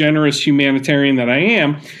kind-hearted, generous humanitarian that I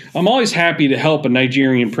am, I'm always happy to help a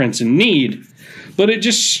Nigerian prince in need. But it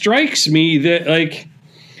just strikes me that,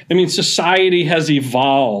 society has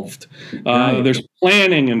evolved. There's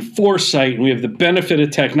planning and foresight, and we have the benefit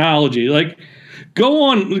of technology. Go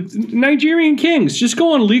on, Nigerian kings, just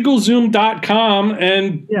go on LegalZoom.com,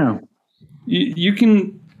 and you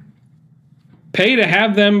can pay to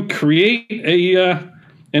have them create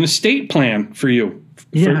an estate plan for you,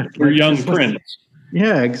 for young prince.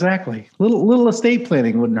 Yeah, exactly. Little estate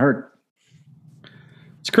planning wouldn't hurt.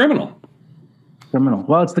 It's criminal.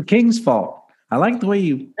 Well, it's the king's fault. I like the way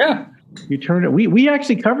you turned it. We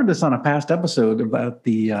actually covered this on a past episode about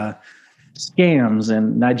the scams,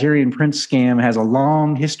 and Nigerian prince scam has a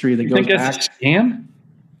long history that goes back. That's a scam?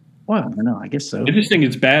 Well, I don't know. I guess so. I just think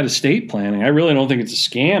it's bad estate planning. I really don't think it's a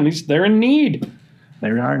scam. They're in need. They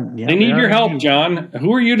are. Yeah, they need your help, John.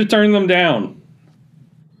 Who are you to turn them down?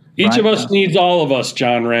 Each of us needs all of us,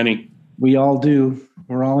 John Rennie. We all do.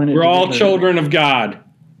 We're all in it. We're all children of God.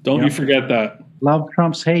 Don't you forget that. Love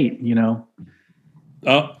trumps hate,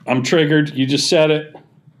 Oh, I'm triggered. You just said it.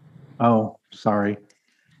 Oh, sorry.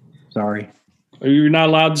 You're not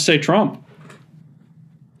allowed to say Trump.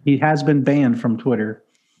 He has been banned from Twitter.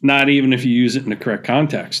 Not even if you use it in the correct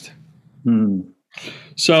context.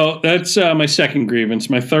 So that's my second grievance.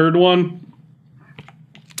 My third one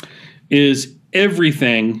is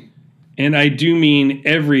everything, and I do mean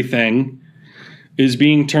everything, is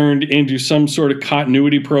being turned into some sort of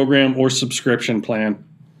continuity program or subscription plan.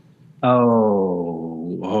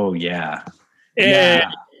 Oh, yeah.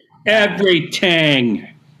 Everything.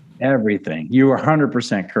 Everything. You were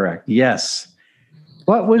 100% correct. Yes.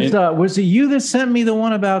 What was it you that sent me the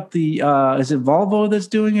one about the is it Volvo that's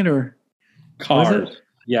doing it, or Cars?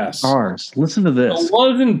 Yes. Cars. Listen to this. It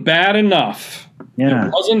wasn't bad enough. Yeah.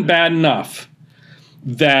 It wasn't bad enough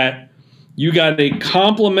that you got a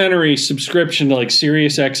complimentary subscription to like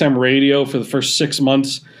Sirius XM radio for the first 6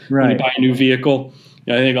 months when you buy a new vehicle.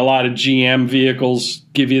 I think a lot of GM vehicles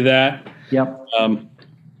give you that. Yep.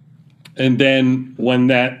 And then when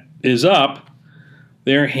that is up,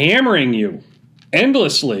 they're hammering you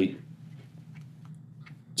endlessly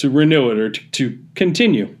to renew it or to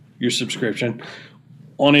continue your subscription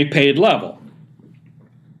on a paid level.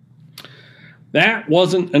 That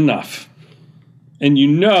wasn't enough. And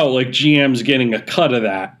like GM's getting a cut of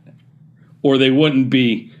that, or they wouldn't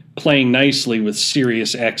be playing nicely with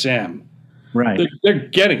Sirius XM. Right. They're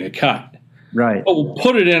getting a cut. Right. But we'll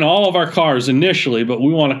put it in all of our cars initially, but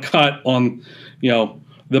we want to cut on,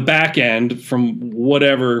 the back end from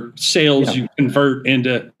whatever sales you convert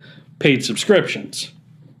into paid subscriptions.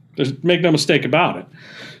 Make no mistake about it.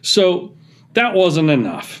 So that wasn't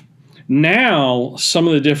enough. Now, some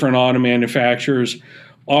of the different auto manufacturers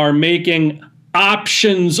are making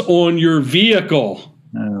options on your vehicle.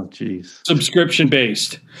 Oh, geez. Subscription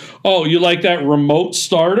based. Oh, you like that remote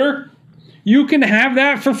starter? You can have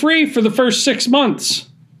that for free for the first 6 months.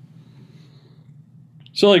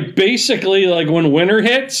 So basically when winter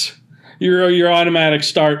hits, your automatic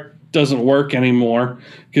start doesn't work anymore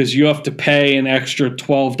because you have to pay an extra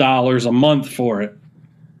 $12 a month for it.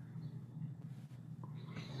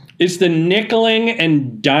 It's the nickeling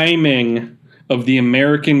and diming of the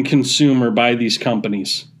American consumer by these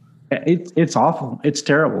companies. It's awful. It's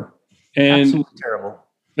terrible. And absolutely terrible.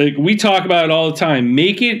 We talk about it all the time.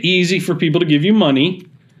 Make it easy for people to give you money.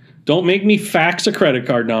 Don't make me fax a credit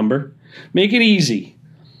card number. Make it easy.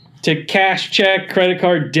 Take cash, check, credit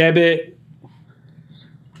card, debit,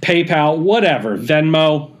 PayPal, whatever,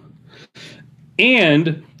 Venmo.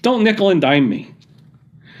 And don't nickel and dime me.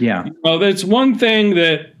 Yeah. That's one thing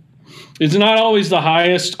that is not always the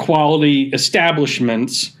highest quality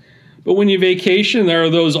establishments. But when you vacation, there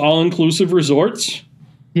are those all-inclusive resorts.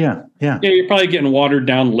 Yeah. You're probably getting watered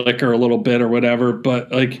down liquor a little bit or whatever,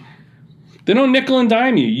 but they don't nickel and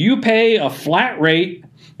dime you. You pay a flat rate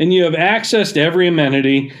and you have access to every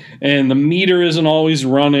amenity, and the meter isn't always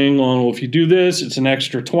running. Oh, if you do this, it's an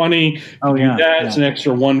extra 20. If you do that, it's an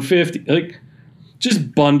extra 150.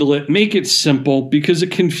 Just bundle it, make it simple, because a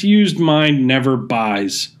confused mind never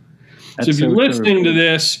buys. So if you're listening to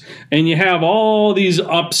this and you have all these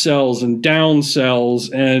upsells and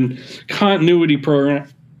downsells and continuity program,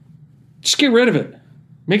 just get rid of it.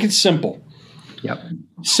 Make it simple. Yep.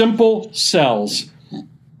 Simple sells.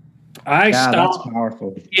 That's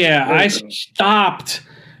powerful. Yeah, I stopped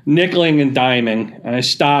nickeling and diming. I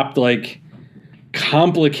stopped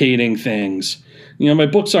complicating things. My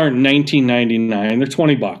books aren't $19.99; they're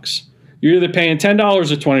 $20. You're either paying $10 or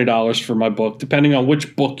 $20 for my book, depending on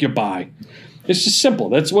which book you buy. It's just simple.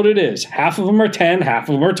 That's what it is. Half of them are 10, half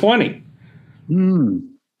of them are 20.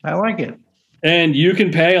 I like it. And you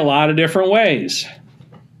can pay a lot of different ways.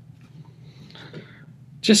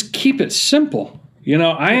 Just keep it simple.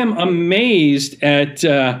 I am amazed at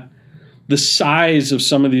the size of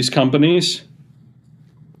some of these companies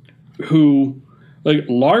who,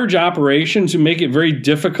 large operations, who make it very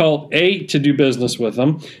difficult, A, to do business with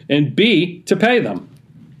them, and B, to pay them.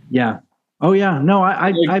 Yeah. Oh, yeah. No,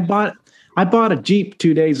 I bought a Jeep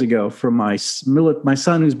 2 days ago from my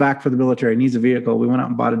son who's back for the military, needs a vehicle. We went out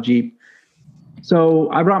and bought a Jeep.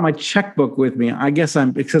 So I brought my checkbook with me. I guess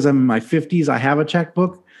because I'm in my 50s, I have a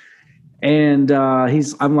checkbook. And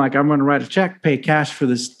I'm like, I'm going to write a check, pay cash for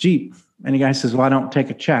this Jeep. And the guy says, well, I don't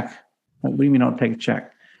take a check. What do you mean don't take a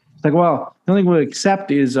check? It's like, well, the only thing we'll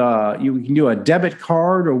accept is you can do a debit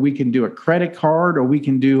card, or we can do a credit card, or we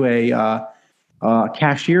can do a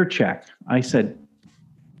cashier check. I said,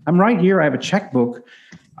 I'm right here. I have a checkbook.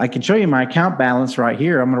 I can show you my account balance right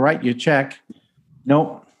here. I'm going to write you a check.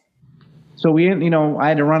 Nope. So I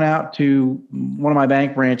had to run out to one of my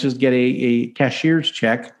bank branches, get a cashier's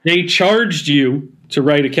check. They charged you to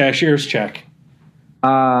write a cashier's check.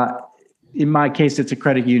 In my case, it's a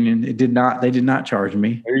credit union. They did not charge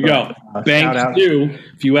me. There you go. Banks do.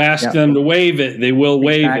 If you ask them to waive it, they will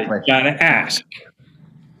waive it. You got to ask.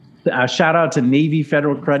 Shout out to Navy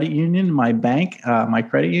Federal Credit Union, my bank, my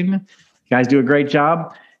credit union. You guys do a great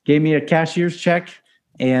job. Gave me a cashier's check.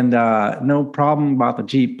 And no problem about the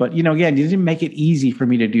Jeep. But, again, you didn't make it easy for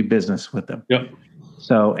me to do business with them. Yep.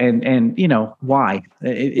 So, and why?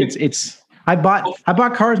 It's I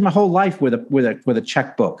bought cars my whole life with a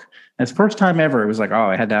checkbook. That's the first time ever. It was like, oh,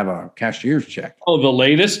 I had to have a cashier's check. Oh, the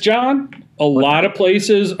latest, John? A lot of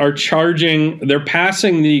places are they're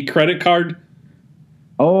passing the credit card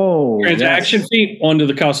transaction fee onto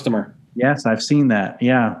the customer. Yes, I've seen that.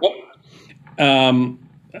 Yeah.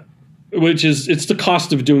 Which it's the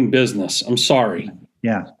cost of doing business. I'm sorry.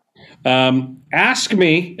 Yeah. Ask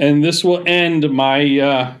me, and this will end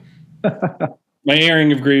my my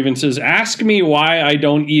airing of grievances. Ask me why I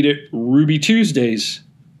don't eat at Ruby Tuesdays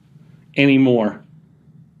anymore.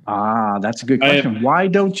 That's a good question. Why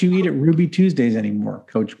don't you eat at Ruby Tuesdays anymore,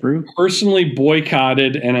 Coach Brew? Personally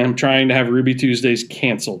boycotted, and I'm trying to have Ruby Tuesdays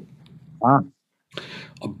canceled.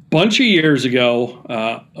 A bunch of years ago,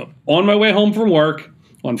 on my way home from work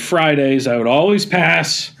on Fridays, I would always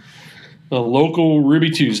pass the local Ruby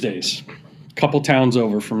Tuesdays, a couple towns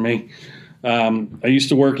over from me. I used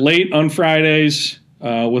to work late on Fridays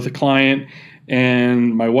with a client,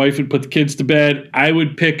 and my wife would put the kids to bed. I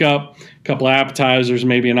would pick up a couple appetizers,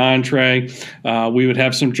 maybe an entree. We would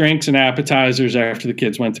have some drinks and appetizers after the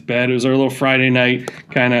kids went to bed. It was our little Friday night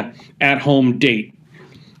kind of at-home date.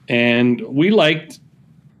 And we liked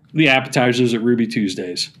the appetizers at Ruby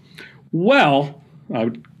Tuesdays. Well, I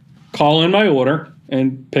would call in my order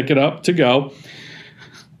and pick it up to go.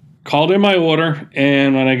 Called in my order,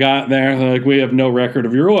 and when I got there, they're like, we have no record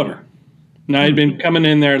of your order. Now, I'd been coming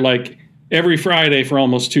in there like every Friday for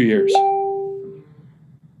almost 2 years.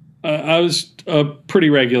 I was a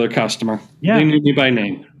pretty regular customer. Yeah. They knew me by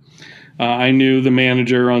name. I knew the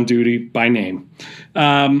manager on duty by name.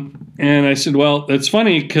 And I said, well, that's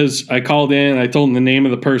funny because I called in, I told them the name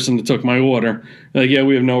of the person that took my order. They're like, yeah,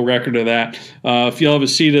 we have no record of that. If you'll have a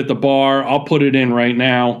seat at the bar, I'll put it in right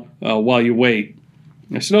now while you wait.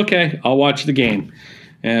 I said, okay, I'll watch the game.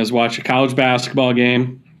 And I was watching a college basketball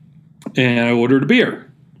game, and I ordered a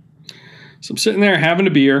beer. So I'm sitting there having a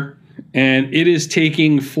beer, and it is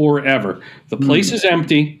taking forever. The place is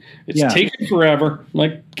empty. It's taking forever. I'm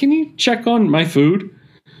like, can you check on my food?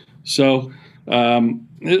 So a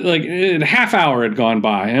half hour had gone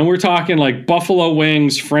by, and we're talking like buffalo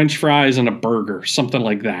wings, French fries, and a burger, something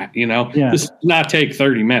like that. This does not take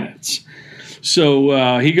 30 minutes.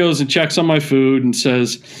 So he goes and checks on my food and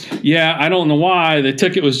says, yeah, I don't know why. The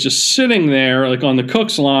ticket was just sitting there like on the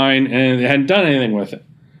cook's line, and they hadn't done anything with it.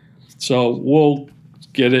 So we'll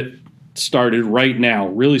get it started right now.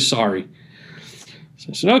 Really sorry. So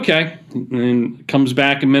I said, okay. And comes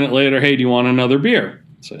back a minute later, hey, do you want another beer?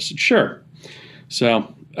 So I said, sure.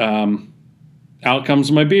 So out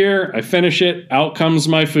comes my beer. I finish it. Out comes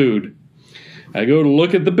my food. I go to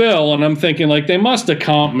look at the bill, and I'm thinking, like, they must have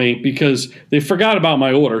comped me because they forgot about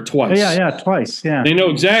my order twice. Twice, yeah. They know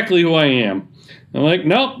exactly who I am. I'm like,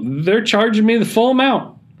 nope, they're charging me the full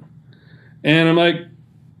amount. And I'm like,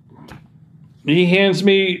 he hands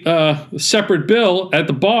me a separate bill at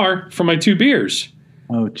the bar for my 2 beers.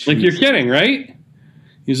 Oh, geez. Like, you're kidding, right?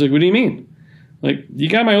 He's like, what do you mean? Like, you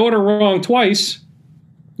got my order wrong twice,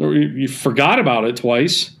 or you forgot about it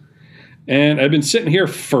twice, and I've been sitting here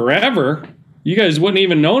forever. You guys wouldn't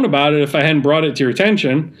even known about it if I hadn't brought it to your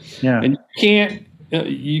attention. Yeah. And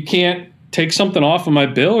you can't take something off of my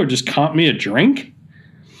bill or just comp me a drink?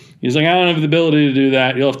 He's like, I don't have the ability to do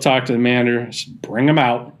that. You'll have to talk to the manager. I said, bring him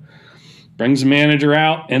out. Brings the manager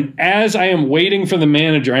out. And as I am waiting for the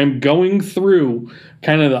manager, I'm going through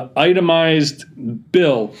kind of the itemized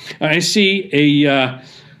bill. I see a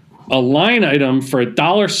line item for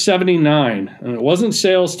 $1.79. And it wasn't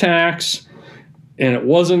sales tax. And it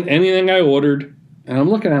wasn't anything I ordered. And I'm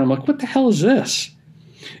looking at it, I'm like, what the hell is this?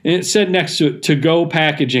 And it said next to it, to-go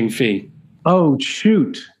packaging fee. Oh,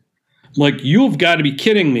 shoot. Like, you've got to be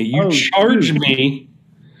kidding me. You charged me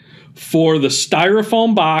for the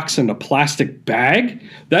styrofoam box and the plastic bag?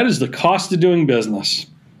 That is the cost of doing business.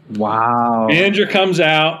 Wow. Manager comes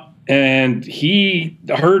out, and he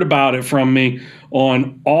heard about it from me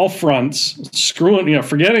on all fronts,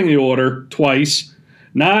 forgetting the order twice,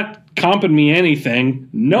 not comping me anything,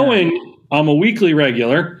 knowing I'm a weekly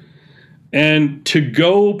regular, and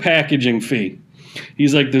to-go packaging fee.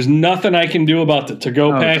 He's like, there's nothing I can do about the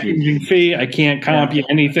to-go packaging fee. I can't comp you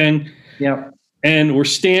anything. Yep. And we're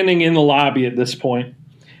standing in the lobby at this point,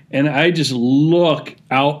 and I just look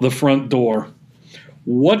out the front door.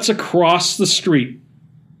 What's across the street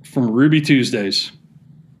from Ruby Tuesdays?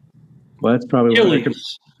 Well, that's probably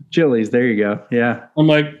Chili's. There you go. Yeah. I'm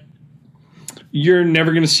like, you're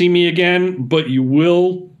never going to see me again, but you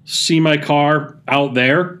will see my car out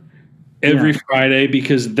there every Friday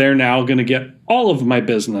because they're now going to get all of my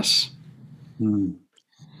business.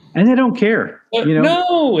 And they don't care.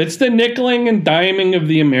 No, it's the nickeling and diming of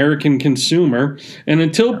the American consumer. And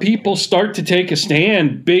until people start to take a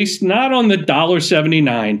stand based not on the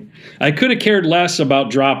 $1.79, I could have cared less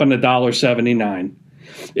about dropping $1.79.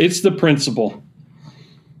 It's the principle.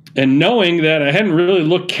 And knowing that I hadn't really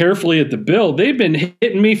looked carefully at the bill, they've been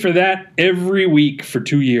hitting me for that every week for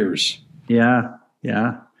 2 years. Yeah.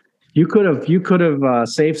 You could have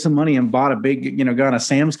saved some money and bought a big, gone to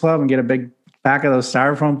Sam's Club and get a big pack of those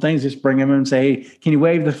styrofoam things. Just bring them in and say, hey, can you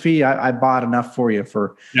waive the fee? I bought enough for you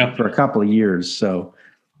for a couple of years. So,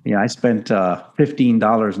 I spent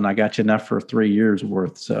 $15 and I got you enough for 3 years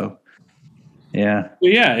worth. So, yeah.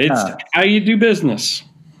 Well, yeah, it's how you do business.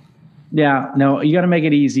 Yeah, no, you got to make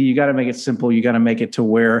it easy. You got to make it simple. You got to make it to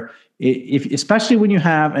where, if especially when you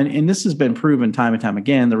have, and this has been proven time and time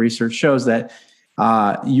again, the research shows that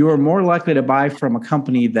you are more likely to buy from a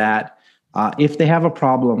company that, if they have a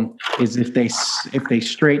problem, is if they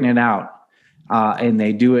straighten it out and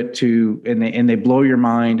they do it and they blow your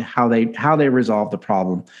mind how they resolve the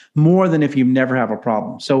problem, more than if you never have a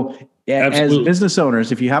problem. So as business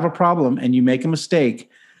owners, if you have a problem and you make a mistake,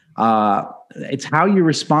 it's how you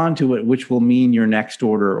respond to it, which will mean your next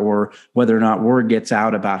order, or whether or not word gets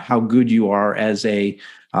out about how good you are as a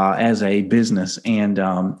business. And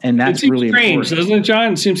that's really strange, important. Doesn't it,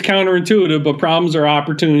 John? It seems counterintuitive, but problems are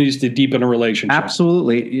opportunities to deepen a relationship.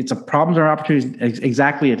 Absolutely. It's a problems are opportunities.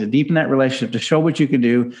 Exactly. To deepen that relationship, to show what you can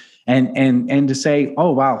do, and to say,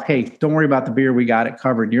 oh, wow, hey, don't worry about the beer. We got it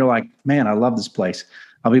covered. And you're like, man, I love this place.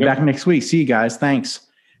 I'll be back next week. See you guys. Thanks.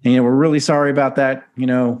 And we're really sorry about that.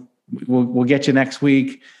 We'll get you next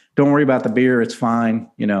week. Don't worry about the beer. It's fine.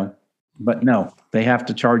 But no, they have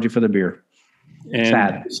to charge you for the beer. And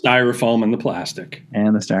sad. Styrofoam and the plastic.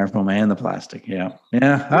 And the styrofoam and the plastic. Yeah.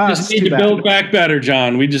 Yeah. We just need to build back better,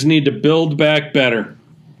 John. We just need to build back better.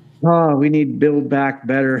 Oh, we need to build back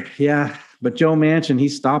better. Yeah. But Joe Manchin,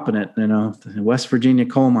 he's stopping it. The West Virginia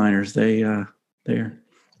coal miners, they're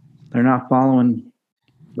not following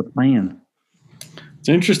the plan. It's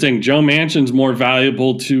interesting. Joe Manchin's more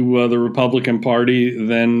valuable to the Republican Party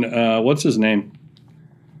than what's his name?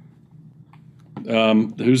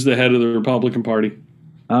 Who's the head of the Republican Party?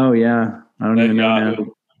 Oh yeah, I don't even know now.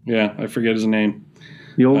 Yeah, I forget his name.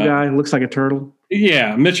 The old guy looks like a turtle.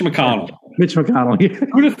 Yeah, Mitch McConnell. Mitch McConnell.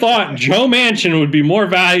 Who'd have thought Joe Manchin would be more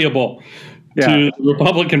valuable to the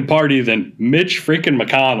Republican Party than Mitch freaking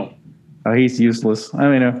McConnell? Oh, he's useless. I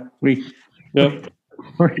mean, Yep.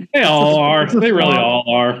 They all are. They really all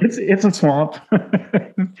are. It's a swamp.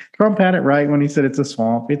 Trump had it right when he said it's a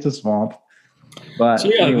swamp. It's a swamp. But so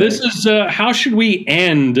yeah, anyway. This is how should we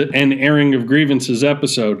end an airing of grievances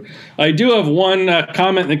episode? I do have one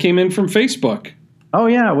comment that came in from Facebook. Oh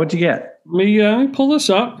yeah, what'd you get? Let me pull this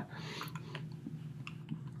up.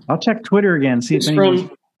 I'll check Twitter again. See if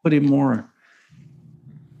anyone's putting more.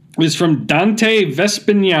 It's from Dante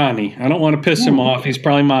Vespignani. I don't want to piss him off. He's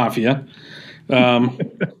probably mafia.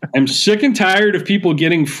 I'm sick and tired of people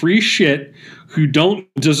getting free shit who don't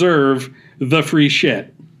deserve the free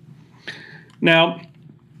shit. Now,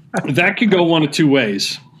 that could go one of two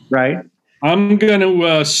ways. Right. I'm going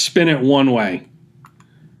to spin it one way.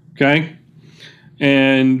 Okay?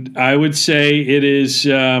 And I would say it is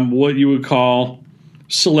what you would call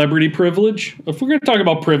celebrity privilege. If we're going to talk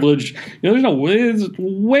about privilege, there's no way, it's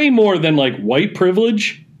way more than like white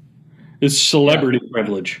privilege. It's celebrity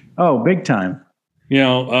privilege. Oh, big time.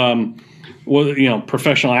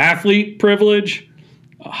 Professional athlete privilege,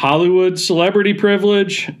 Hollywood celebrity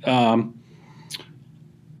privilege,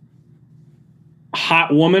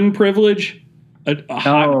 hot woman privilege, a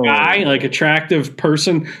hot guy, like attractive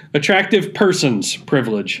persons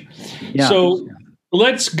privilege. Yeah. So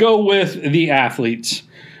let's go with the athletes.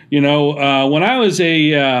 When I was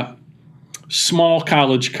a small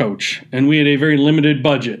college coach and we had a very limited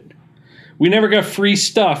budget, we never got free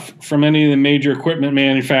stuff from any of the major equipment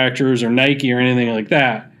manufacturers or Nike or anything like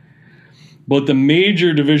that. But the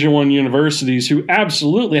major Division I universities who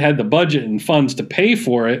absolutely had the budget and funds to pay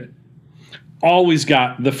for it always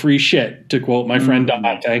got the free shit, to quote my friend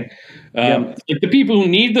Dante. Like the people who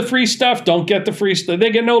need the free stuff don't get the free stuff. They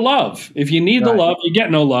get no love. If you need the love, you get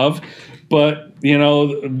no love. But,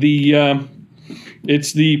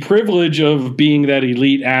 it's the privilege of being that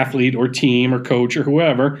elite athlete or team or coach or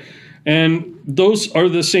whoever. And those are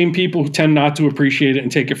the same people who tend not to appreciate it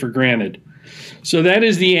and take it for granted. So that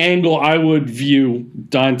is the angle I would view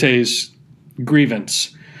Dante's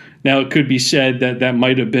grievance. Now, it could be said that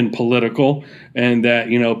might have been political and that,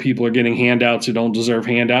 people are getting handouts who don't deserve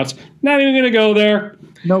handouts. Not even going to go there.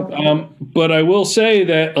 Nope. But I will say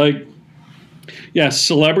that,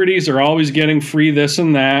 celebrities are always getting free this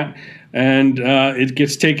and that. and it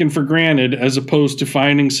gets taken for granted, as opposed to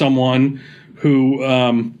finding someone who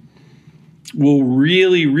will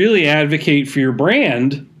really, really advocate for your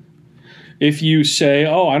brand. If you say,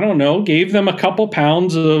 oh, I don't know, gave them a couple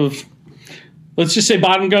pounds of, let's just say,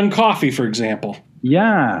 Bottom Gun coffee, for example.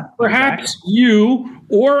 Yeah. Perhaps exactly. you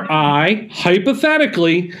or I,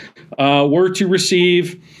 hypothetically, were to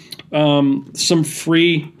receive some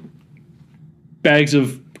free bags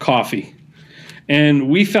of coffee. And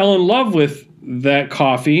we fell in love with that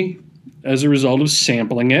coffee as a result of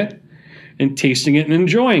sampling it and tasting it and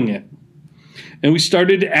enjoying it. And we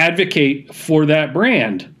started to advocate for that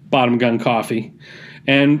brand, Bottom Gun Coffee.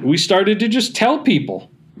 And we started to just tell people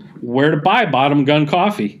where to buy Bottom Gun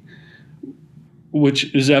Coffee,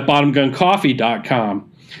 which is at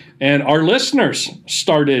bottomguncoffee.com. And our listeners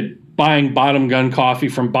started buying Bottom Gun Coffee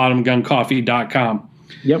from bottomguncoffee.com.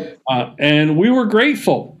 Yep. And we were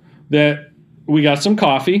grateful that we got some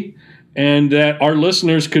coffee and that our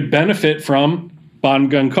listeners could benefit from Bottom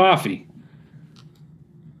Gun Coffee.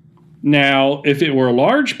 Now, if it were a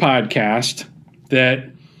large podcast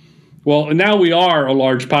now we are a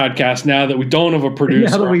large podcast now that we don't have a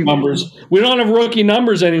producer numbers. We don't have rookie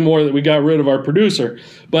numbers anymore that we got rid of our producer.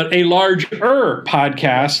 But a larger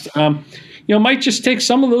podcast, might just take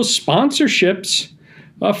some of those sponsorships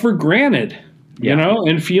for granted,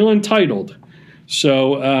 and feel entitled.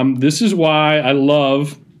 So this is why I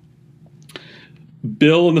love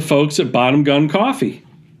Bill and the folks at Bottom Gun Coffee.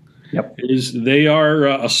 Yep. They are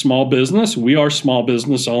a small business. We are small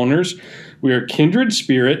business owners. We are kindred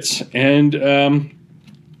spirits, and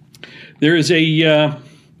there is a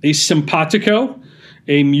simpatico,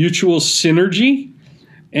 a mutual synergy,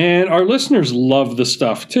 and our listeners love the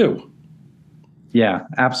stuff too. Yeah,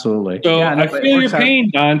 absolutely. So I feel your pain,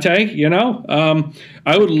 Dante.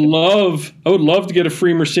 I would love to get a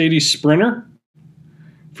free Mercedes Sprinter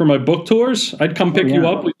for my book tours. I'd come pick you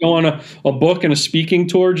up. We'd go on a book and a speaking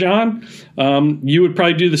tour, John. You would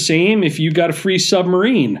probably do the same if you got a free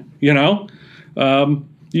submarine, You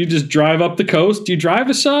just drive up the coast. Do you drive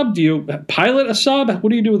a sub? Do you pilot a sub? What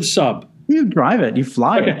do you do with a sub? You drive it. You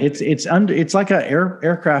fly it. It's like an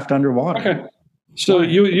aircraft underwater. Okay. So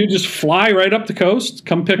you just fly right up the coast,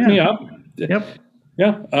 come pick me up. Yep.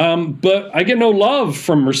 Yeah. But I get no love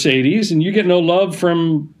from Mercedes, and you get no love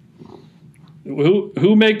from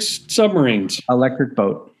who makes submarines? Electric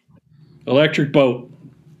boat. Electric boat.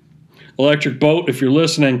 If you're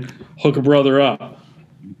listening, hook a brother up.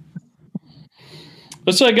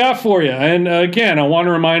 That's what I got for you. And again, I want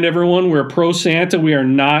to remind everyone we're pro Santa. We are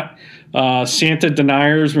not Santa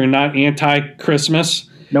deniers. We're not anti-Christmas.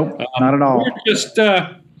 Nope, not at all. We're just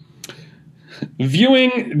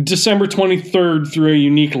viewing December 23rd through a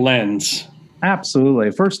unique lens.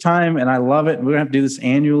 Absolutely. First time, and I love it. We're going to have to do this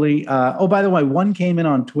annually. By the way, one came in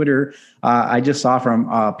on Twitter. I just saw from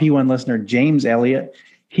P1 listener James Elliott.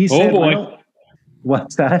 He said, "Oh boy,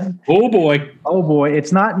 what's that? Oh boy, oh boy."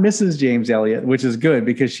 It's not Mrs. James Elliott, which is good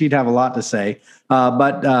because she'd have a lot to say.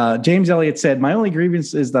 But James Elliott said, "My only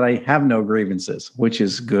grievance is that I have no grievances," which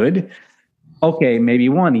is good. Okay, maybe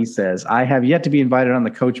one. He says, "I have yet to be invited on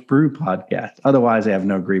the Coach Brew podcast. Otherwise, I have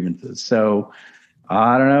no grievances." So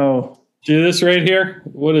I don't know. See this right here?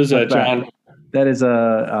 What is that, John? That is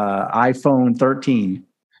a iPhone 13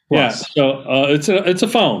 Plus. Yeah, so it's a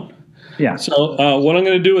phone. Yeah. So what I'm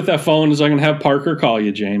going to do with that phone is I'm going to have Parker call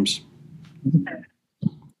you, James.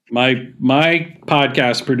 My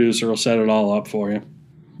podcast producer will set it all up for you.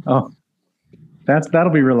 Oh,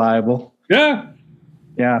 that'll be reliable. Yeah.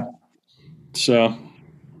 Yeah. So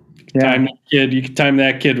time that kid. You can time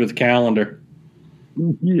that kid with a calendar.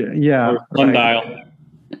 Yeah. Or sundial.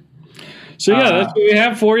 So that's what we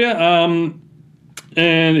have for you. And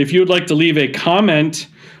if you would like to leave a comment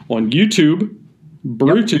on YouTube,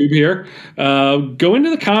 BrewTube here, go into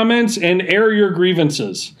the comments and air your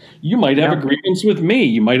grievances. You might have a grievance with me.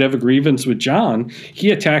 You might have a grievance with John. He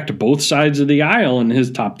attacked both sides of the aisle in his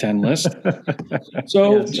top 10 list.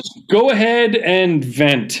 So just go ahead and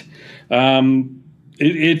vent.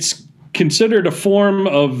 It's considered a form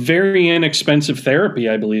of very inexpensive therapy,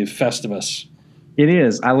 I believe, Festivus. It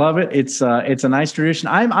is. I love it. It's a nice tradition.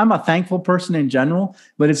 I'm a thankful person in general,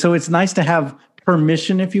 but it's nice to have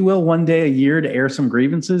permission, if you will, one day a year to air some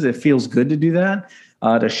grievances. It feels good to do that,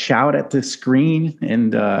 to shout at the screen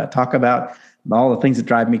and talk about all the things that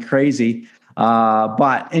drive me crazy.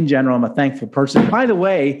 But in general, I'm a thankful person. By the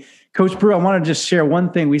way, Coach Brew, I want to just share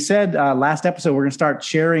one thing. We said last episode we're going to start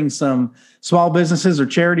sharing some small businesses or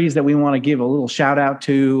charities that we want to give a little shout out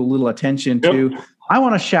to, a little attention to. I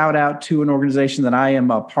want to shout out to an organization that I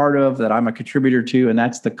am a part of, that I'm a contributor to, and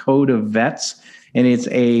that's the Code of Vets. And it's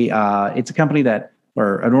a company that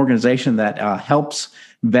or an organization that helps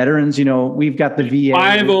veterans. We've got the VA.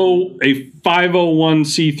 A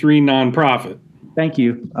 501c3 nonprofit. Thank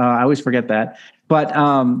you. I always forget that.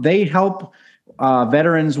 But they help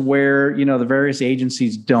veterans where, the various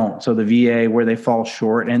agencies don't. So the VA, where they fall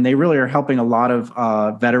short. And they really are helping a lot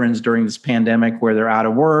of veterans during this pandemic where they're out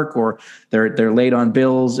of work or they're late on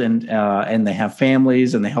bills and they have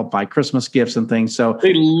families and they help buy Christmas gifts and things. So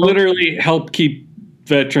they literally help keep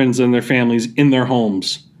veterans and their families in their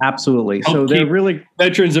homes. Absolutely. So they're really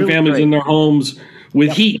veterans and families great. In their homes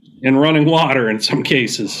with heat and running water in some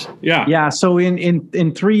cases. Yeah. Yeah. So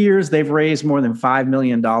in 3 years, they've raised more than $5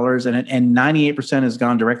 million and 98% has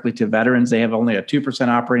gone directly to veterans. They have only a 2%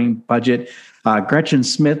 operating budget. Gretchen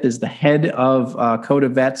Smith is the head of Code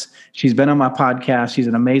of Vets. She's been on my podcast. She's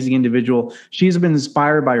an amazing individual. She's been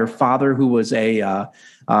inspired by her father, who was he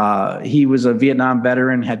was a Vietnam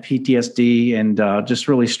veteran, had PTSD, and just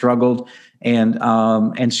really struggled.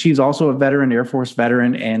 And she's also a veteran, Air Force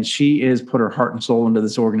veteran, and she is put her heart and soul into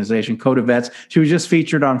this organization, Code of Vets. She was just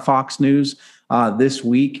featured on Fox News this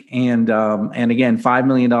week, and again, $5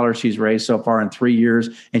 million she's raised so far in 3 years,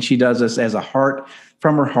 and she does this as a heart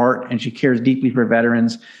from her heart, and she cares deeply for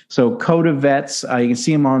veterans. So Code of Vets, you can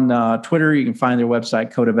see them on Twitter. You can find their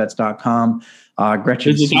website, codeofvets.com.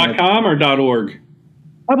 Gretchen Is it .com or .org?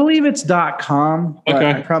 I believe it's .com. But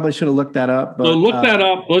okay. I probably should have looked that up. But, so look that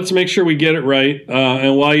up. Let's make sure we get it right.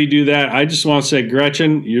 And while you do that, I just want to say,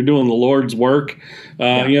 Gretchen, you're doing the Lord's work.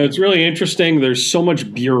 It's really interesting. There's so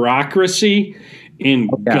much bureaucracy in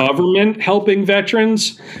government helping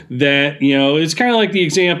veterans that, it's kind of like the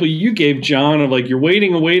example you gave, John, of like you're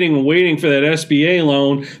waiting and waiting and waiting for that SBA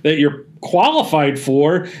loan that you're qualified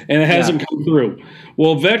for and it hasn't come through.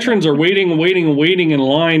 Well, veterans are waiting and waiting and waiting in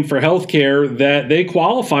line for health care that they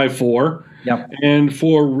qualify for and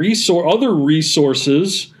for other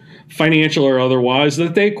resources, financial or otherwise,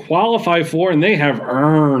 that they qualify for and they have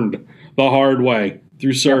earned the hard way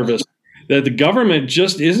through service. That the government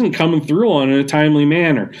just isn't coming through on in a timely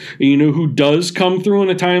manner. And you know who does come through in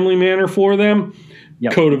a timely manner for them?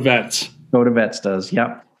 Code of Vets. Code of Vets does,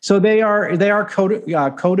 So they are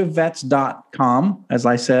codeofvets.com, as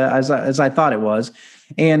I said, as I thought it was.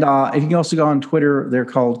 And if you can also go on Twitter, they're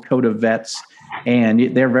called Code of Vets,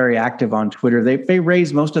 and they're very active on Twitter. They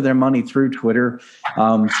raise most of their money through Twitter.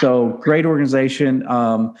 So great organization.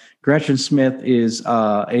 Gretchen Smith is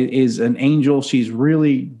an angel. She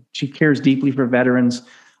cares deeply for veterans.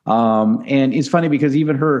 And it's funny because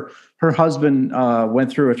even her husband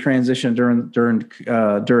went through a transition during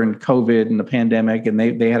COVID and the pandemic, and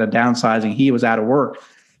they had a downsizing. He was out of work.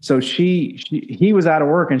 So he was out of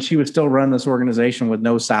work and she was still running this organization with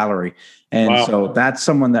no salary. And so that's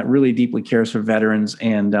someone that really deeply cares for veterans.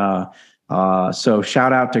 And so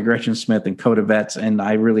shout out to Gretchen Smith and Code of Vets. And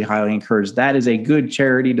I really highly encourage, that is a good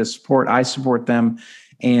charity to support. I support them.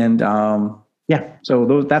 And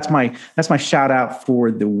so that's my shout out for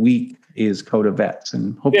the week is Code of Vets.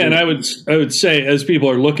 And hopefully, and I would say, as people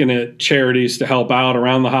are looking at charities to help out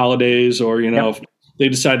around the holidays, or if they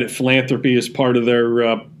decide that philanthropy is part of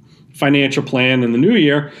their financial plan in the new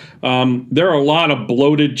year, there are a lot of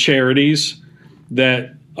bloated charities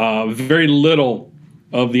that very little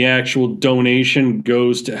of the actual donation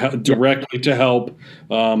goes to directly to help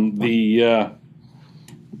the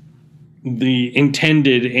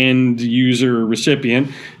intended end user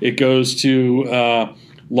recipient. It goes to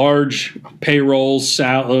large payrolls,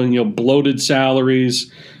 bloated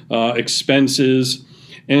salaries, expenses.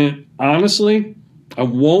 And honestly, I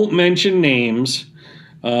won't mention names,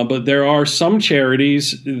 but there are some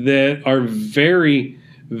charities that are very,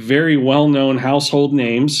 very well-known household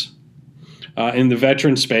names in the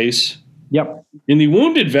veteran space. In the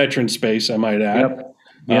wounded veteran space, I might add.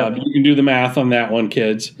 You can do the math on that one,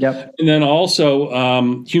 kids. And then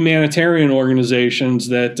also humanitarian organizations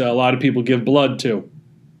that a lot of people give blood to.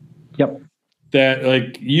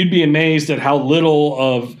 That you'd be amazed at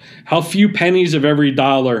how few pennies of every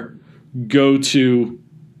dollar go to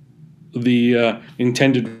the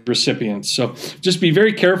intended recipients. So just be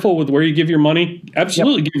very careful with where you give your money.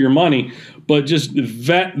 Absolutely give your money, but just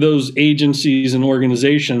vet those agencies and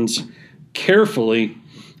organizations carefully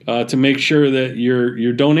to make sure that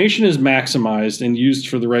your donation is maximized and used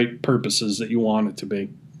for the right purposes that you want it to be.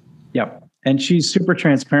 And she's super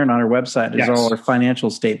transparent on her website. There's all her financial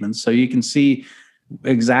statements. So you can see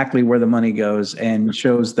exactly where the money goes, and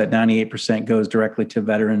shows that 98% goes directly to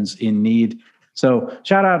veterans in need. So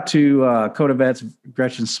shout out to Code of Vets,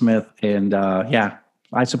 Gretchen Smith. And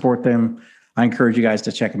I support them. I encourage you guys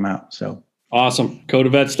to check them out. So awesome.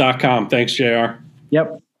 Codeofvets.com. Thanks, JR.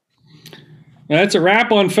 That's a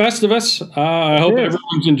wrap on Festivus. I hope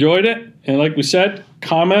everyone's enjoyed it. And like we said,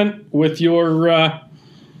 comment with your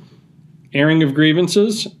airing of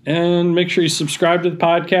grievances, and make sure you subscribe to the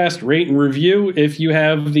podcast, rate and review if you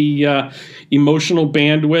have the emotional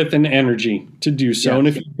bandwidth and energy to do so. Yes. And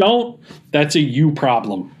if you don't, that's a you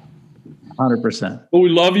problem. 100%. But we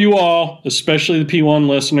love you all, especially the P1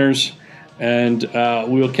 listeners, and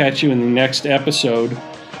we will catch you in the next episode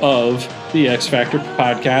of the X Factor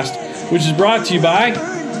podcast, which is brought to you by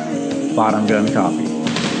Bottom Gun Coffee.